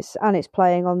 And it's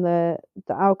playing on the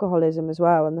alcoholism as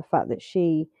well, and the fact that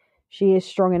she is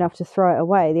strong enough to throw it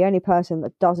away. The only person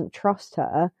that doesn't trust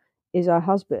her is her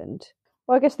husband.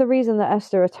 Well, I guess the reason that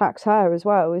Esther attacks her as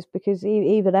well is because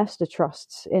even Esther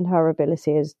trusts in her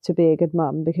ability as to be a good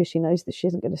mum, because she knows that she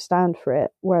isn't going to stand for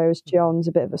it, whereas John's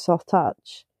a bit of a soft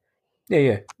touch.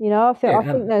 Yeah. I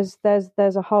think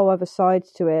there's a whole other side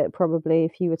to it, probably,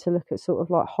 if you were to look at sort of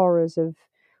like horrors of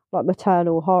like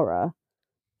maternal horror.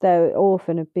 They're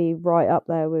often would be right up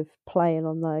there with playing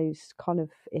on those kind of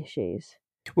issues.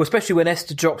 Well, especially when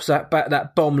Esther drops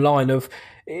that bomb line of,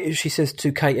 she says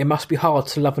to Kate, it must be hard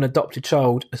to love an adopted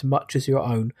child as much as your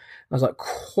own. I was like,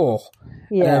 oh.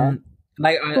 Yeah.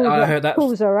 I heard that.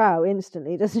 Pulls her out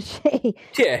instantly, doesn't she?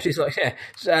 Yeah, she's like, yeah.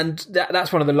 And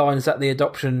that's one of the lines that the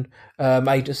adoption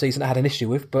agencies had an issue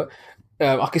with, but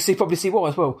I can probably see why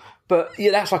as well. But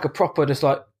yeah, that's like a proper, just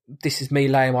like, this is me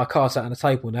laying my cards out on the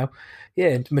table now. Yeah,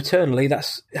 and maternally,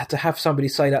 that's to have somebody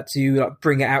say that to you, like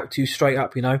bring it out to you straight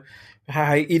up.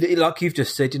 How like you've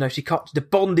just said, she can't. The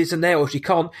bond isn't there, or she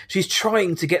can't. She's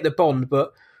trying to get the bond,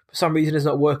 but for some reason it's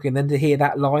not working. Then to hear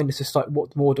that line, it's just like,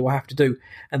 what more do I have to do?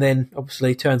 And then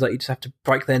obviously it turns out you just have to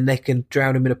break their neck and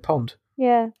drown them in a pond.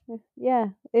 Yeah.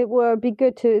 It would be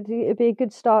good it'd be a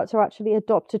good start to actually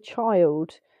adopt a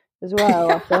child as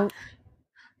well, I think.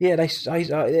 Yeah,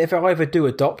 if I ever do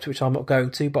adopt, which I'm not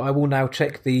going to, but I will now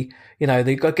check they got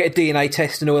to get a DNA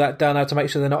test and all that done now to make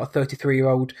sure they're not a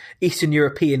 33-year-old Eastern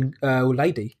European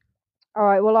lady. All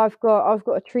right, well, I've got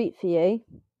a treat for you.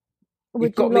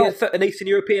 You've got me an Eastern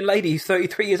European lady who's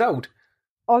 33 years old.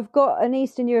 I've got an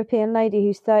Eastern European lady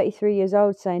who's 33 years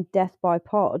old saying death by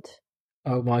pod.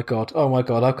 Oh my god,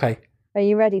 okay. Are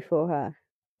you ready for her?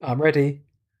 I'm ready.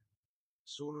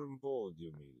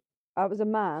 That was a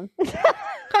man.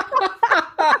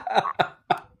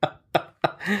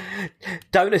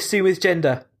 Don't assume his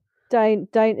gender. Don't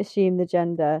assume the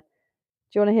gender.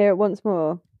 Do you want to hear it once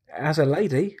more? As a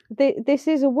lady? This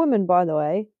is a woman, by the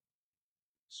way.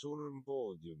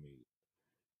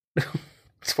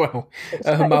 Well,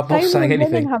 my boss saying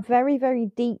anything. Women have very,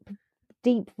 very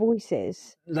deep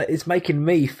voices. It's making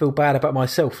me feel bad about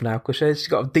myself now because she's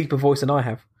got a deeper voice than I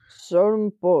have.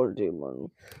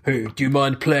 Hey, do you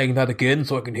mind playing that again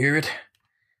so I can hear it?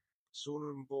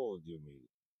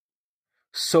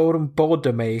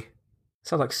 Sodombodomy.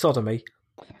 Sounds like sodomy.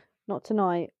 Not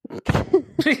tonight.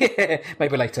 Yeah,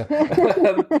 maybe later.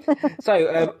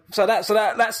 So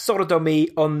that's sodomy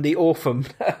on the orphan.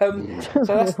 So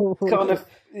that's kind of.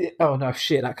 Oh no,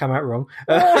 shit! That came out wrong.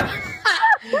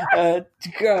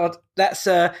 God, that's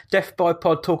Death by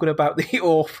Pod talking about the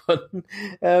orphan.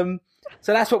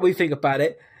 So that's what we think about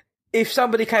it. If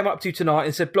somebody came up to you tonight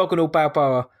and said, "Blog and all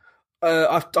Balboa,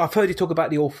 I've heard you talk about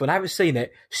the orphan. I haven't seen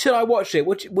it. Should I watch it?"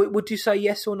 Would you say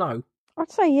yes or no?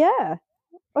 I'd say yeah.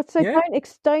 I'd say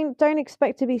don't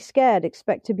expect to be scared.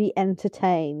 Expect to be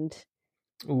entertained.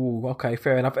 Oh, okay,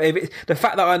 fair enough. The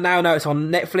fact that I now know it's on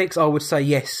Netflix, I would say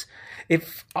yes.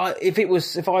 If I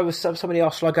was somebody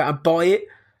else, should I go out and buy it?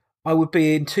 I would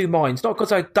be in two minds. Not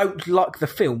because I don't like the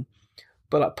film,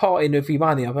 but like parting with your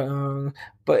money.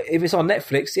 But if it's on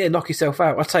Netflix, yeah, knock yourself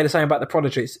out. I'd say the same about The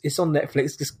Prodigy. It's on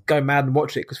Netflix. Just go mad and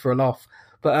watch it because for a laugh.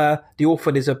 But The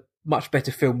Orphan is a much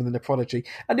better film than The Prodigy.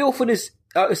 And The Orphan is,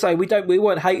 like I say, we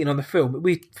weren't hating on the film.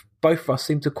 Both of us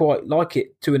seem to quite like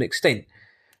it to an extent.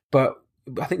 But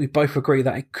I think we both agree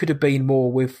that it could have been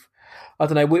more with, I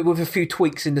don't know, with a few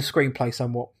tweaks in the screenplay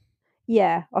somewhat.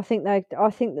 Yeah, I think that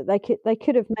they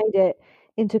could have made it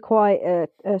into quite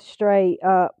a straight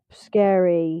up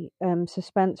scary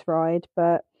suspense ride,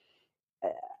 but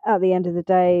at the end of the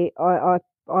day, I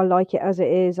like it as it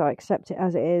is. I accept it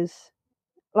as it is.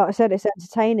 Like I said, it's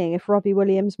entertaining. If Robbie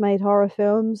Williams made horror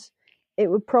films, it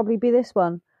would probably be this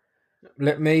one.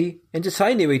 Let me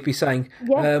entertain you, we'd be saying.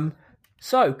 Yeah.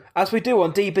 So, as we do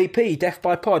on DBP, Death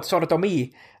by Pod,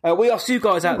 Sodomy, we asked you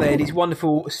guys out there, these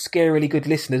wonderful, scarily good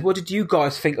listeners, what did you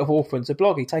guys think of Orphans? So,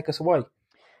 Bloggy, take us away.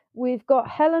 We've got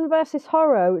Helen versus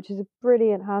Horror, which is a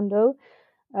brilliant handle.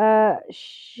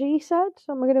 She said,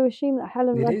 so I'm going to assume that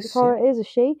Helen versus Horror is a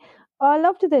she. I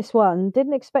loved this one.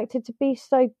 Didn't expect it to be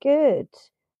so good.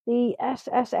 The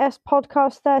SSS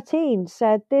Podcast 13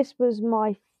 said this was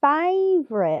my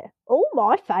favourite. Oh,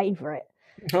 my favourite.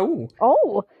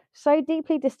 Oh, so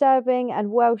deeply disturbing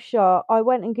and well shot. I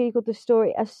went and Googled the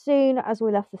story as soon as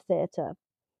we left the theatre.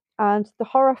 And the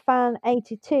Horror Fan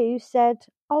 82 said,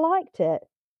 I liked it.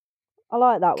 I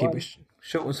like that one. Keep it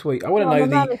short and sweet. I want to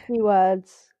know a few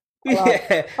words.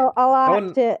 I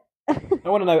liked it. I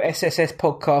want to know SSS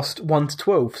Podcast 1 to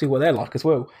 12, see what they're like as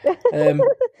well.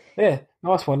 Yeah,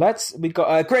 nice one, lads. We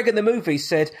got Greg in the movie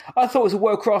said, I thought it was a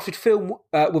well-crafted film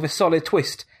with a solid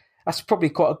twist. That's probably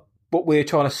quite what we're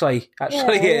trying to say,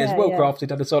 actually. Yeah, it's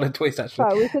well-crafted and a solid twist,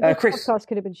 actually. Well, Chris, podcast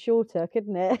could have been shorter,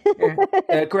 couldn't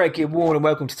it? Greg, you're more than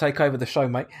welcome to take over the show,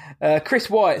 mate. Chris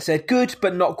Wyatt said, good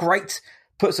but not great.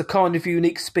 Puts a kind of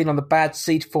unique spin on the Bad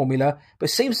Seed formula, but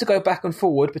seems to go back and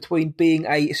forward between being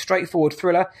a straightforward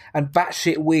thriller and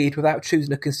batshit weird without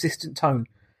choosing a consistent tone.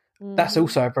 That's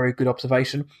also a very good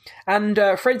observation. And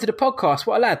friend of the podcast,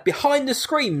 what a lad, Behind the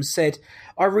Screams said,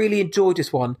 I really enjoyed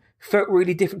this one. Felt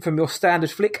really different from your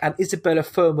standard flick, and Isabella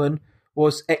Furman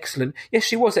was excellent. Yes,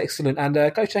 she was excellent, and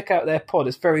go check out their pod.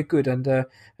 It's very good, and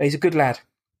he's a good lad.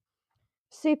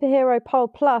 Superhero Pole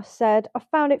Plus said, I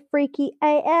found it freaky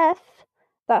AF.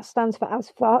 That stands for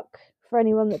as fuck, for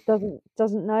anyone that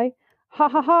doesn't know. Ha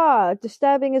ha ha.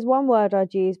 Disturbing is one word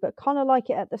I'd use, but kind of like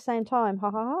it at the same time.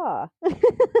 Ha ha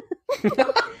ha.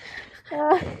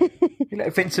 You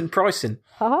let Vincent Price in.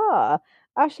 Haha.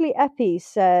 Ashley Epi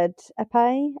said,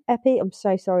 Epi? I'm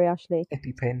so sorry, Ashley.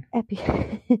 EpiPen.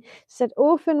 Epi said,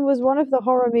 Orphan was one of the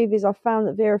horror movies I found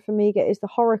that Vera Farmiga is the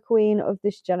horror queen of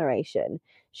this generation.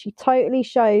 She totally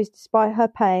shows, despite her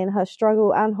pain, her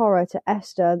struggle and horror to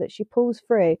Esther, that she pulls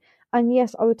through. And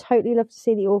yes, I would totally love to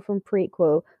see the Orphan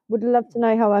prequel. Would love to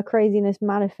know how her craziness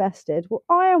manifested. Well,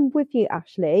 I am with you,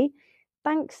 Ashley.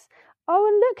 Thanks. Oh,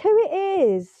 and look who it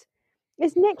is.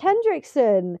 It's Nick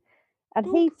Hendrickson. And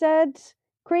he said,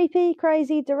 creepy,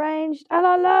 crazy, deranged, and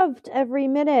I loved every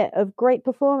minute of great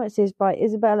performances by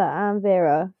Isabella and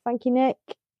Vera. Thank you, Nick.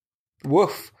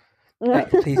 Woof.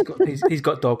 He's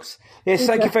got dogs. Yes,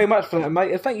 thank you very much for that,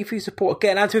 mate. And thank you for your support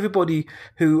again, and to everybody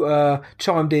who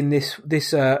chimed in this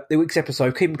week's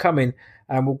episode. Keep them coming,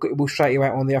 and we'll shout you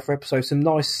out on the other episode. Some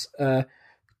nice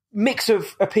mix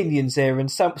of opinions there,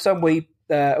 and some we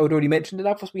had already mentioned, and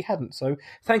others we hadn't. So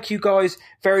thank you guys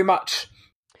very much.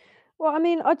 Well, I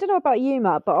mean, I don't know about you,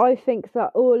 Matt, but I think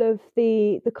that all of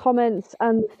the comments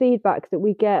and the feedback that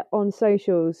we get on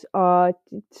socials are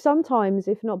sometimes,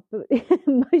 if not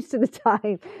most of the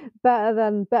time, better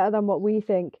than what we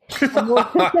think,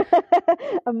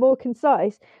 and more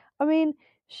concise. I mean,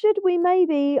 should we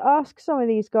maybe ask some of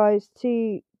these guys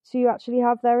to actually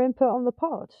have their input on the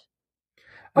pod?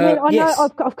 I mean, I yes. know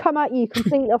I've come at you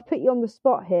completely. I've put you on the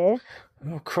spot here.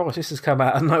 Oh, Christ, this has come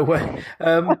out of nowhere.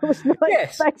 I was not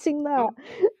expecting that.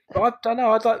 I don't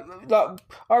know. I'd like.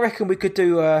 I reckon we could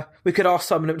do. We could ask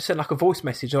someone to send like a voice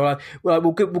message, or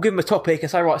we'll give them a topic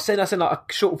and say, right, send us in like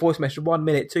a short voice message, 1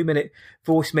 minute, 2 minute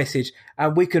voice message,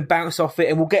 and we can bounce off it,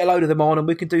 and we'll get a load of them on, and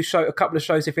we can do a couple of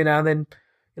shows every now and then.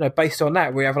 You know, based on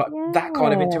that, we have like that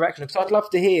kind of interaction. Because I'd love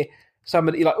to hear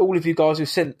somebody, like all of you guys who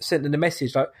sent in a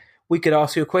message. Like, we could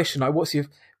ask you a question, like, what's your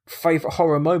favourite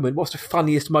horror moment? What's the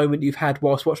funniest moment you've had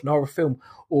whilst watching a horror film,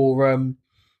 or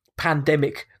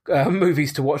pandemic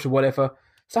movies to watch, or whatever,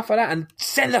 stuff like that? And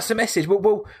send us a message.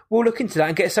 We'll look into that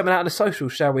and get something out of the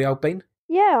socials, shall we, Albin?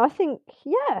 Yeah, I think.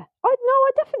 Yeah, I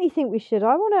definitely think we should.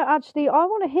 I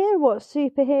want to hear what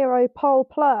Superhero Pole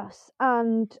Plus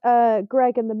and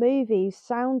Greg and the Movies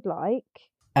sound like.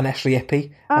 And Ashley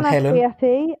Epi and Helen. Ashley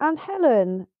Epi and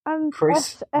Helen and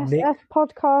Chris, SSF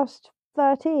Podcast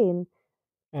 13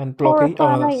 and Bloggy.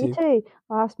 Horror 82.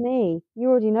 Ask me. You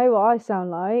already know what I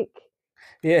sound like.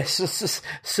 Yes,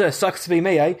 sucks to be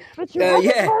me, eh? But you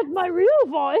haven't heard my real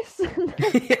voice. I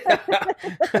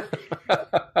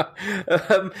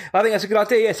think that's a good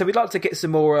idea. Yeah, so we'd like to get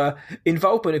some more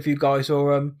involvement of you guys,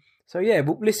 or so yeah.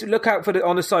 We'll look out for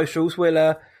on the socials.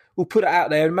 We'll put it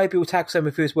out there, and maybe we'll tag some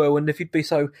of you as well. And if you'd be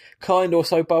so kind or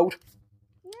so bold,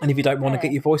 and if you don't want to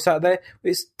get your voice out there,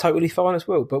 it's totally fine as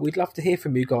well. But we'd love to hear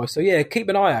from you guys. So yeah, keep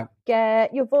an eye out.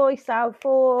 Get your voice out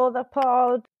for the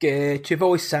pod. Get your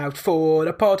voice out for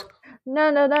the pod.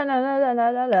 No.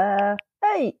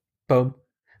 Hey. Boom.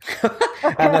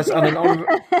 And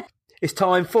it's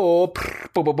time for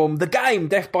the game,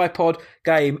 Death by Pod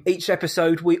game. Each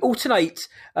episode we alternate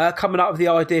coming up with the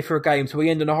idea for a game. So we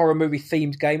end on a horror movie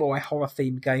themed game, or a horror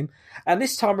themed game. And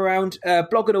this time around,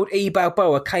 Bloggernaut E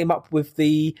Balboa came up with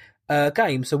the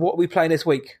game. So what are we playing this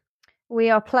week?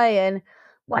 We are playing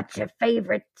What's Your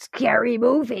Favourite Scary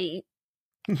Movie?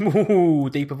 Ooh,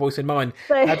 deeper voice in mine.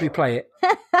 How do we play it?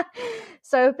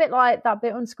 So a bit like that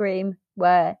bit on Scream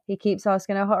where he keeps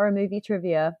asking a horror movie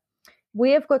trivia.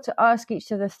 We have got to ask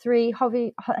each other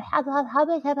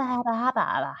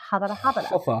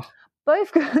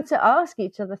both got to ask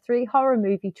each other 3 horror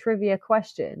movie trivia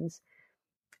questions.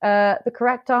 The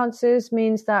correct answers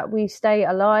means that we stay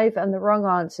alive, and the wrong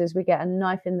answers, we get a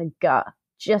knife in the gut,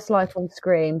 just like on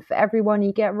Scream. For everyone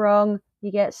you get wrong,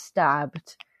 you get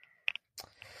stabbed.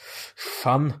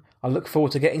 Fun. I look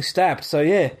forward to getting stabbed. So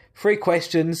yeah, 3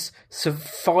 questions: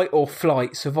 fight or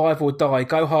flight, survive or die,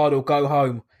 go hard or go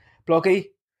home. Bloggy,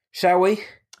 shall we?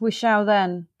 We shall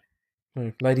then.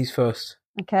 Ladies first.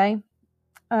 Okay.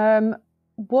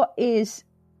 What is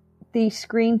the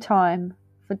screen time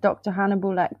for Dr. Hannibal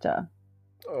Lecter?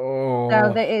 Oh.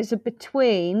 Now, there is a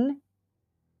between,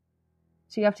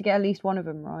 so you have to get at least one of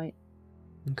them right.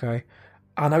 Okay.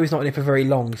 I know he's not in it for very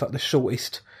long. He's like the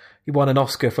shortest. He won an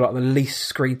Oscar for like the least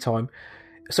screen time.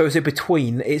 So is it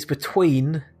between? It's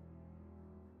between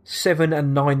 7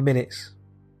 and 9 minutes.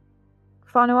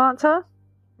 Final answer?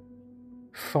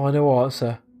 Final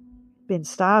answer. Been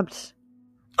stabbed.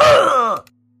 It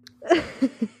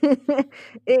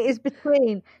is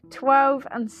between 12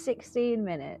 and 16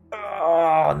 minutes.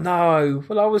 Oh, no.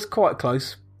 Well, I was quite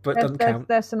close, but it doesn't count.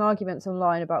 There's some arguments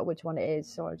online about which one it is,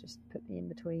 so I just put the in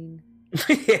between.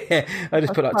 Yeah, I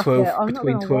just put like Fuck 12, it, I'm not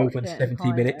between gonna 12 watch and it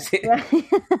 70 minutes. Yeah.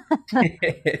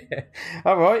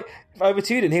 All right, over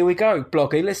to you then. Here we go,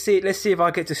 Bloggy. Let's see if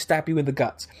I get to stab you in the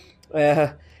gut.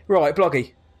 Right,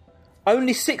 Bloggy.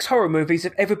 Only 6 horror movies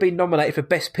have ever been nominated for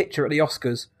Best Picture at the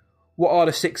Oscars. What are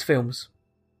the 6 films?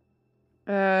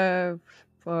 Silence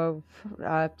of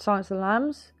the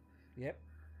Lambs. Yep.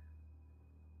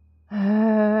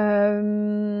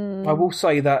 I I will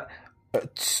say that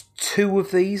 2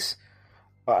 of these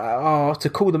are, to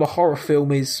call them a horror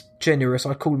film is generous.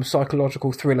 I call them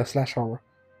psychological thriller / horror.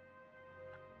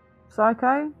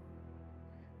 Psycho.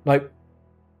 Nope.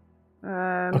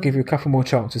 I'll give you a couple more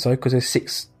chances though, because there's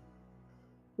 6.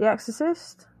 The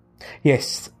Exorcist.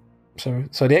 Yes.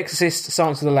 So The Exorcist,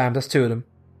 Silence of the Lambs, that's 2 of them.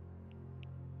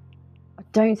 I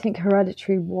don't think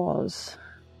Hereditary was.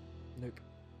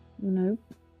 Nope.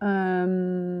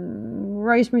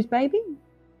 Rosemary's Baby.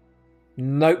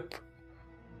 Nope.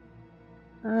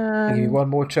 I'll give you one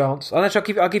more chance.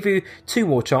 Actually, I'll give you 2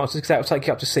 more chances because that will take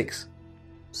you up to 6.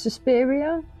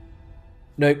 Suspiria.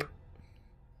 Nope.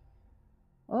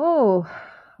 Oh,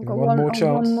 I've got one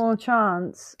more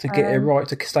chance to get it right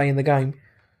to stay in the game.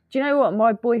 Do you know what?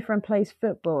 My boyfriend plays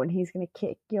football and he's going to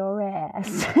kick your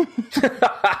ass.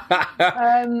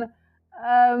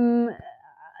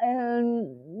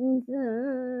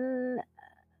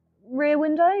 Rear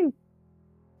Window.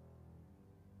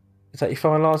 Is that your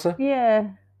final answer? Yeah.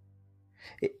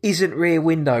 It isn't Rear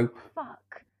Window.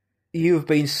 Fuck. You have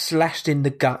been slashed in the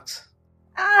gut.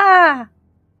 Ah!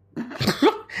 Do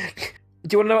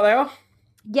you want to know what they are?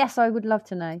 Yes, I would love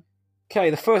to know. Okay,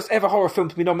 the first ever horror film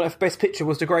to be nominated for Best Picture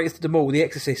was the greatest of them all, The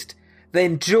Exorcist.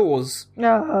 Then Jaws.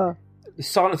 Oh. The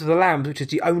Silence of the Lambs, which is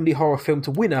the only horror film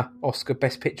to win an Oscar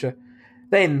Best Picture.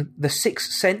 Then The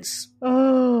Sixth Sense.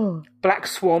 Oh. Black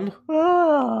Swan.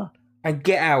 Oh. And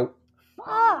Get Out.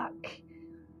 Fuck.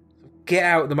 Get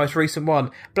Out, the most recent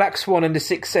one. Black Swan and The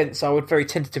Sixth Sense I would very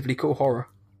tentatively call horror.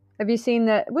 Have you seen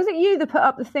that? Was it you that put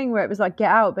up the thing where it was like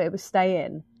Get Out, but it was Stay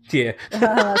In? Yeah.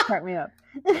 That cracked me up.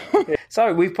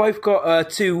 So we've both got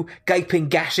 2 gaping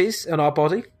gashes on our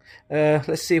body.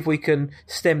 Let's see if we can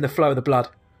stem the flow of the blood.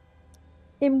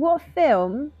 In what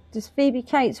film does Phoebe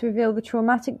Cates reveal the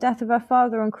traumatic death of her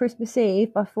father on Christmas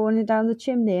Eve by falling down the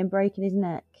chimney and breaking his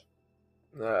neck?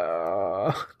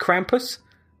 Krampus?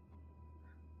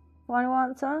 Final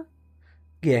answer?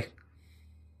 Yeah.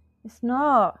 It's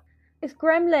not. It's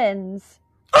Gremlins.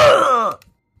 Oh,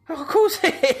 of course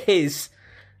it is.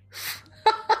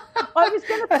 I was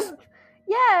going to...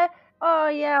 Yeah. Oh,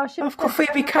 yeah. I should have... I've got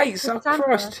Phoebe Cates. Oh,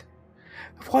 Christ.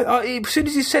 As soon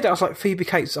as you said it, I was like, Phoebe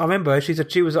Cates. I remember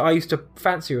she was. I used to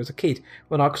fancy her as a kid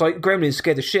because Gremlins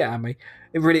scared the shit out of me.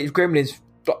 Gremlins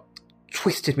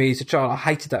twisted me as a child. I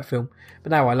hated that film,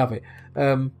 but now I love it.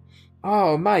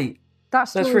 Oh, mate,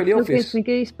 that's really obvious. Gives me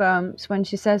goosebumps when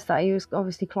she says that he was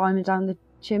obviously climbing down the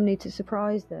chimney to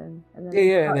surprise them, and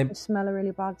then and then smell a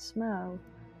really bad smell.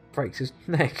 Breaks his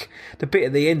neck. The bit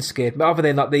at the end scared me. Other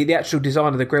than like the actual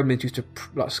design of the Gremlins used to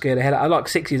like scare the hell out. I was like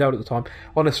 6 years old at the time.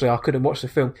 Honestly, I couldn't watch the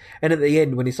film. And at the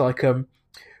end, when he's like,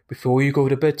 before you go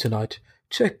to bed tonight,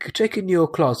 check in your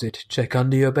closet, check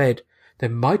under your bed. There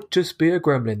might just be a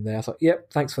gremlin there. I was like,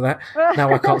 yep, thanks for that.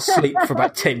 Now I can't sleep for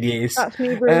about 10 years. That's me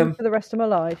ruined for the rest of my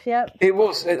life, yep. It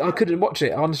was. I couldn't watch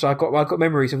it. Honestly, I got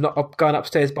memories of not going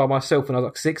upstairs by myself when I was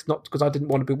like 6, not because I didn't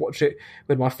want to watch it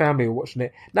when my family were watching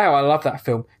it. Now I love that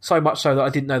film, so much so that I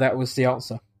didn't know that was the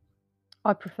answer.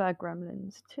 I prefer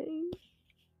Gremlins too.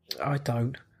 I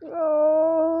don't.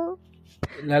 Oh.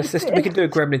 No, we can do a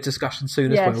Gremlin discussion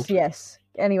soon as well. Yes.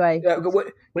 Anyway.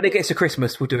 When it gets to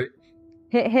Christmas, we'll do it.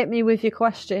 Hit me with your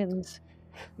questions.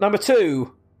 Number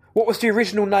 2. What was the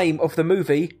original name of the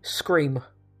movie Scream?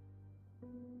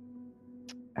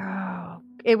 Oh,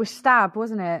 it was Stab,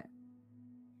 wasn't it?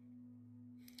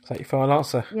 Is that your final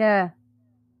answer? Yeah.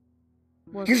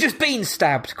 You've just been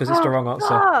stabbed because it's the wrong answer.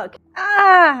 Fuck!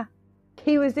 Ah!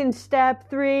 He was in Stab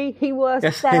 3. He was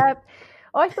stabbed.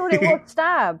 I thought it was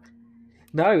Stab.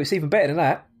 No, it's even better than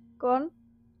that. Go on.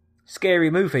 Scary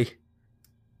Movie.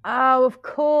 Oh, of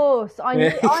course. I knew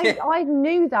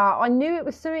that. I knew it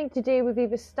was something to do with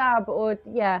either Stab or...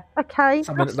 Yeah. Okay.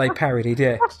 Something that they parodied,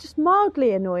 yeah. That's just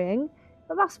mildly annoying,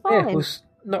 but that's fine. Yeah, it was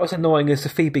not as annoying as the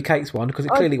Phoebe Cates one because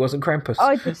it clearly wasn't Krampus.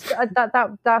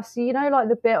 That's, you know, like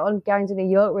the bit on Gangs of New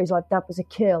York where he's like, that was a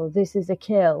kill, this is a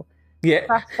kill.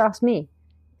 Yeah. That's me.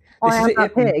 I am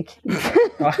that pig.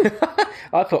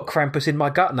 I've got Krampus in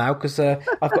my gut now because I've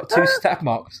got 2 stab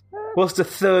marks. What's the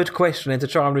third question then to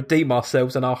try and redeem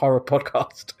ourselves in our horror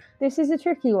podcast? This is a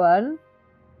tricky one.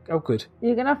 Oh, good.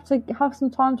 You're going to have some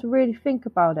time to really think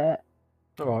about it.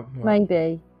 All right.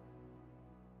 Maybe.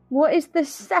 What is the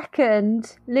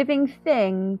second living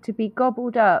thing to be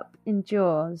gobbled up in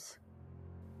Jaws?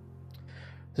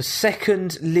 The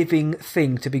second living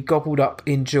thing to be gobbled up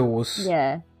in Jaws.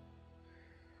 Yeah.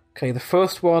 Okay, the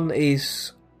first one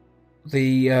is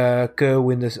the girl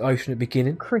in the ocean at the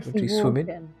beginning. Chrissy when she's Walken.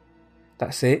 swimming.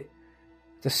 That's it.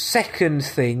 The second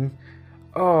thing...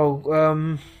 Oh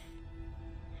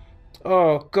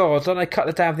God, don't they cut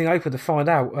the damn thing open to find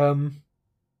out?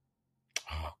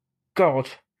 God.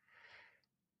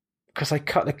 Because they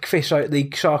cut the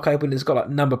shark open and it's got like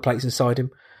number plates inside him.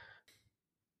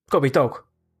 Got to be dog.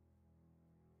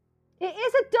 It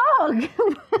is a dog!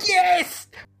 Yes!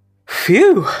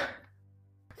 Phew!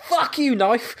 Fuck you,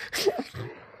 knife!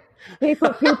 People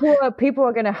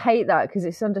are going to hate that because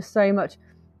it's under so much.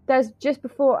 There's just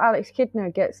before Alex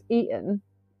Kidner gets eaten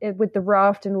with the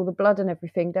raft and all the blood and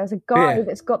everything. There's a guy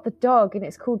that's got the dog and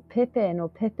it's called Pippin or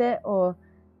Pippet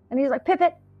and he's like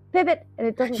Pippet, and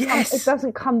it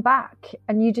doesn't come back,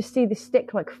 and you just see the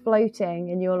stick like floating,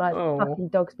 and you're like, fucking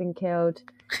dog's been killed.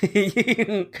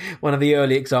 One of the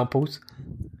early examples.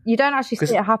 You don't actually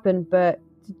see it happen, but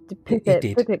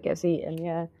Pippet gets eaten.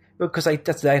 Yeah. Because they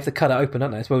have to cut it open,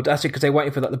 don't they? Well, that's because they're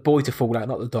waiting for like the boy to fall out,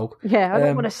 not the dog. Yeah, I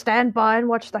don't want to stand by and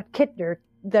watch that Kidner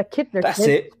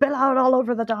spill out all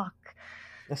over the dock.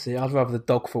 That's it. I'd rather the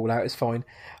dog fall out. It's fine.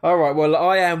 All right. Well,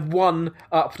 I am 1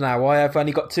 up now. I have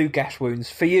only got 2 gash wounds.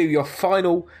 For you, your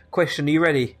final question. Are you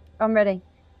ready? I'm ready.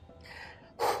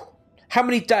 How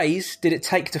many days did it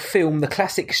take to film the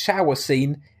classic shower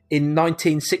scene in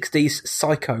 1960s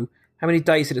Psycho? How many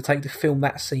days did it take to film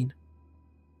that scene?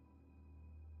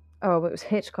 Oh, but it was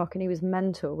Hitchcock and he was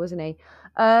mental, wasn't he?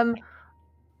 The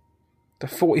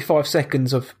 45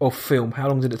 seconds of film. How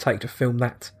long did it take to film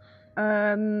that?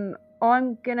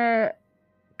 I'm gonna.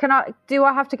 Do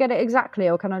I have to get it exactly,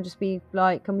 or can I just be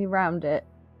like, can we round it?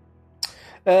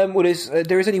 Well,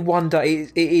 there is only one day.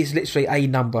 It is literally a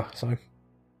number. So.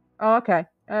 Oh, okay.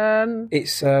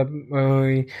 It's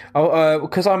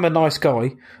because I'm a nice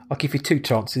guy. I'll give you 2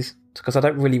 chances because I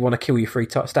don't really want to kill you 3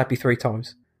 times. Stab you 3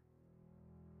 times.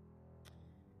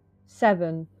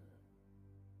 7.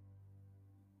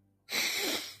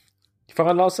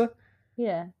 Final answer?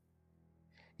 Yeah.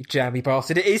 You jammy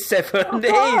bastard. It is 7. It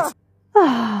is.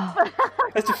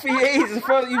 That's the thing. It is.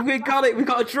 We got it. We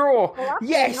got a draw. Well,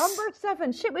 yes. Number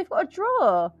 7. Shit, we've got a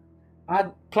draw. I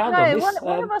hadn't planned on this.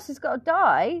 One of us has got to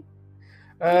die.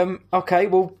 Okay.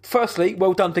 Well, firstly,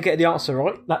 well done for getting the answer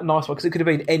right. That nice one, because it could have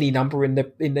been any number in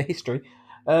the history.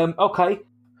 Okay.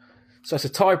 So it's a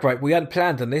tie break. We hadn't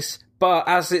planned on this, but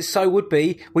as it so would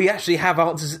be, we actually have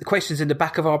questions in the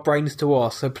back of our brains to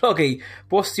ask. So, Pluggy,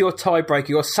 what's your tiebreaker?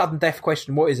 Your sudden death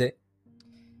question? What is it?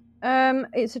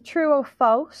 It's a true or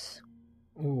false.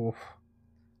 Ooh.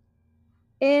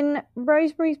 In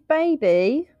Rosemary's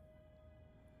Baby,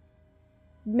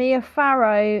 Mia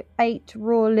Farrow ate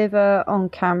raw liver on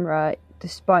camera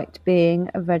despite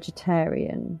being a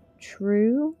vegetarian.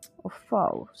 True or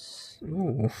false?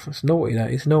 Ooh, that's naughty.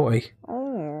 That is naughty.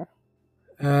 Oh.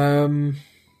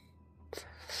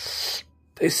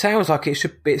 It sounds like it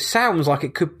should. It sounds like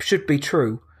it should be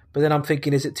true, but then I'm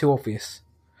thinking, is it too obvious?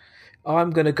 I'm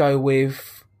going to go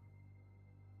with.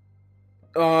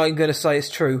 I'm going to say it's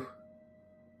true.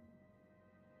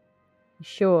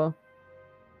 Sure.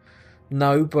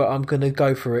 No, but I'm going to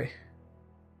go for it.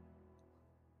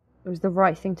 It was the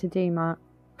right thing to do, Matt.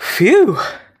 Phew!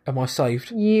 Am I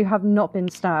saved? You have not been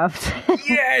stabbed.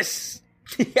 Yes!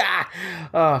 Yeah!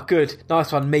 Ah, good.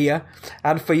 Nice one, Mia.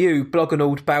 And for you,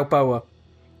 Blogonald Balboa.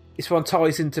 This one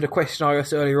ties into the question I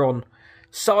asked earlier on.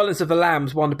 Silence of the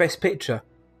Lambs won the Best Picture.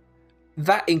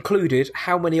 That included,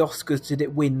 how many Oscars did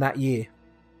it win that year?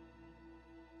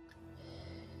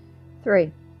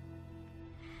 3.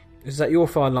 Is that your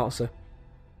final answer?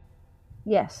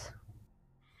 Yes.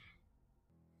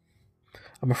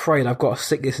 I'm afraid I've got to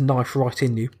stick this knife right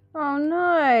in you. Oh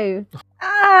no!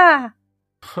 Ah!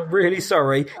 I'm really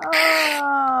sorry.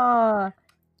 Ah!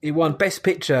 He won Best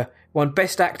Picture, won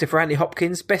Best Actor for Anthony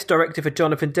Hopkins, Best Director for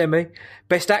Jonathan Demme,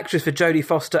 Best Actress for Jodie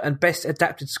Foster, and Best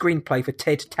Adapted Screenplay for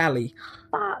Ted Talley.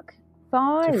 Fuck.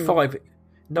 5. So 5.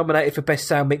 Nominated for Best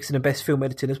Sound Mixing and Best Film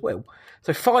Editing as well.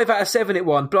 So 5 out of 7 it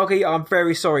won. Bloggy, I'm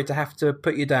very sorry to have to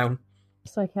put you down.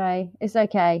 It's okay. It's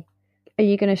okay. Are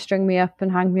you going to string me up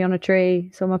and hang me on a tree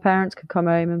so my parents could come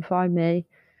home and find me?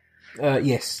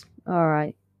 Yes. All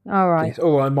right. All right. Yes.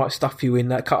 Or I might stuff you in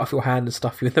that, cut off your hand and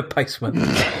stuff you in the basement.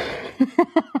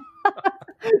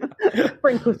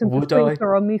 Sprinkle some paprika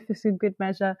on me for some good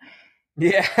measure.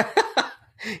 Yeah.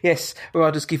 Yes. Or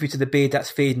I'll just give you to the beard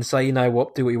that's feed and say, you know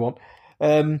what, do what you want.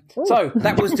 So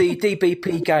that was the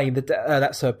DBP game.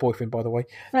 That's her boyfriend, by the way.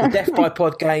 The Death by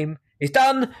Pod game. is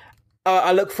done.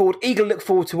 I eagerly look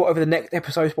forward to whatever the next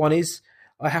episode one is.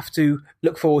 I have to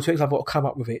look forward to it because I've got to come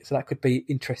up with it, so that could be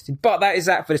interesting. But that is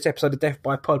that for this episode of Death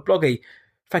by Pod. Bloggy,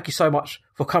 thank you so much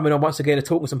for coming on once again and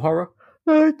talking some horror.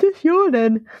 Just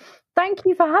yawning. Thank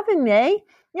you for having me.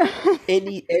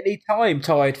 any time,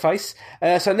 tired face.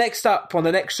 So next up on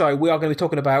the next show, we are going to be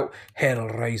talking about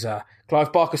Hellraiser,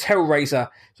 Clive Barker's Hellraiser.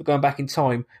 So going back in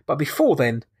time, but before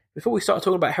we start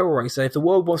talking about Hellraiser, if the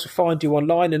world wants to find you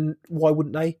online, and why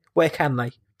wouldn't they? Where can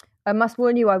they? I must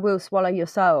warn you, I will swallow your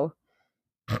soul.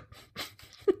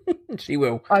 She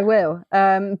will. I will.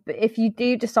 But if you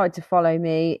do decide to follow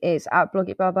me, it's at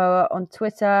Bloggy Balboa on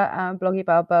Twitter and Bloggy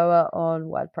Balboa on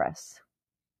WordPress.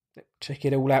 Check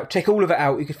it all out. Check all of it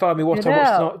out. You can find me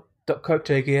whatIwatchtonight.co.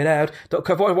 Check it out.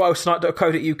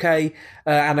 whatIwatchtonight.co.uk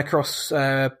and across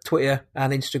Twitter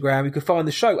and Instagram. You can find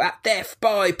the show at Death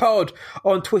by Pod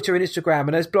on Twitter and Instagram.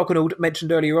 And as Bloggenald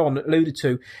mentioned earlier on, alluded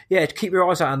to, yeah, keep your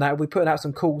eyes out on that. We're putting out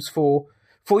some calls for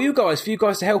you guys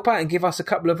to help out and give us a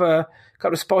couple of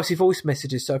spicy voice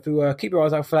messages. So if you keep your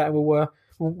eyes out for that, and we'll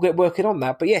get working on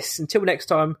that. But yes, until next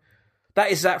time,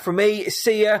 that is that from me.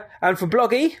 See ya, and from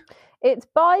Bloggy, it's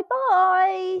bye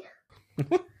bye.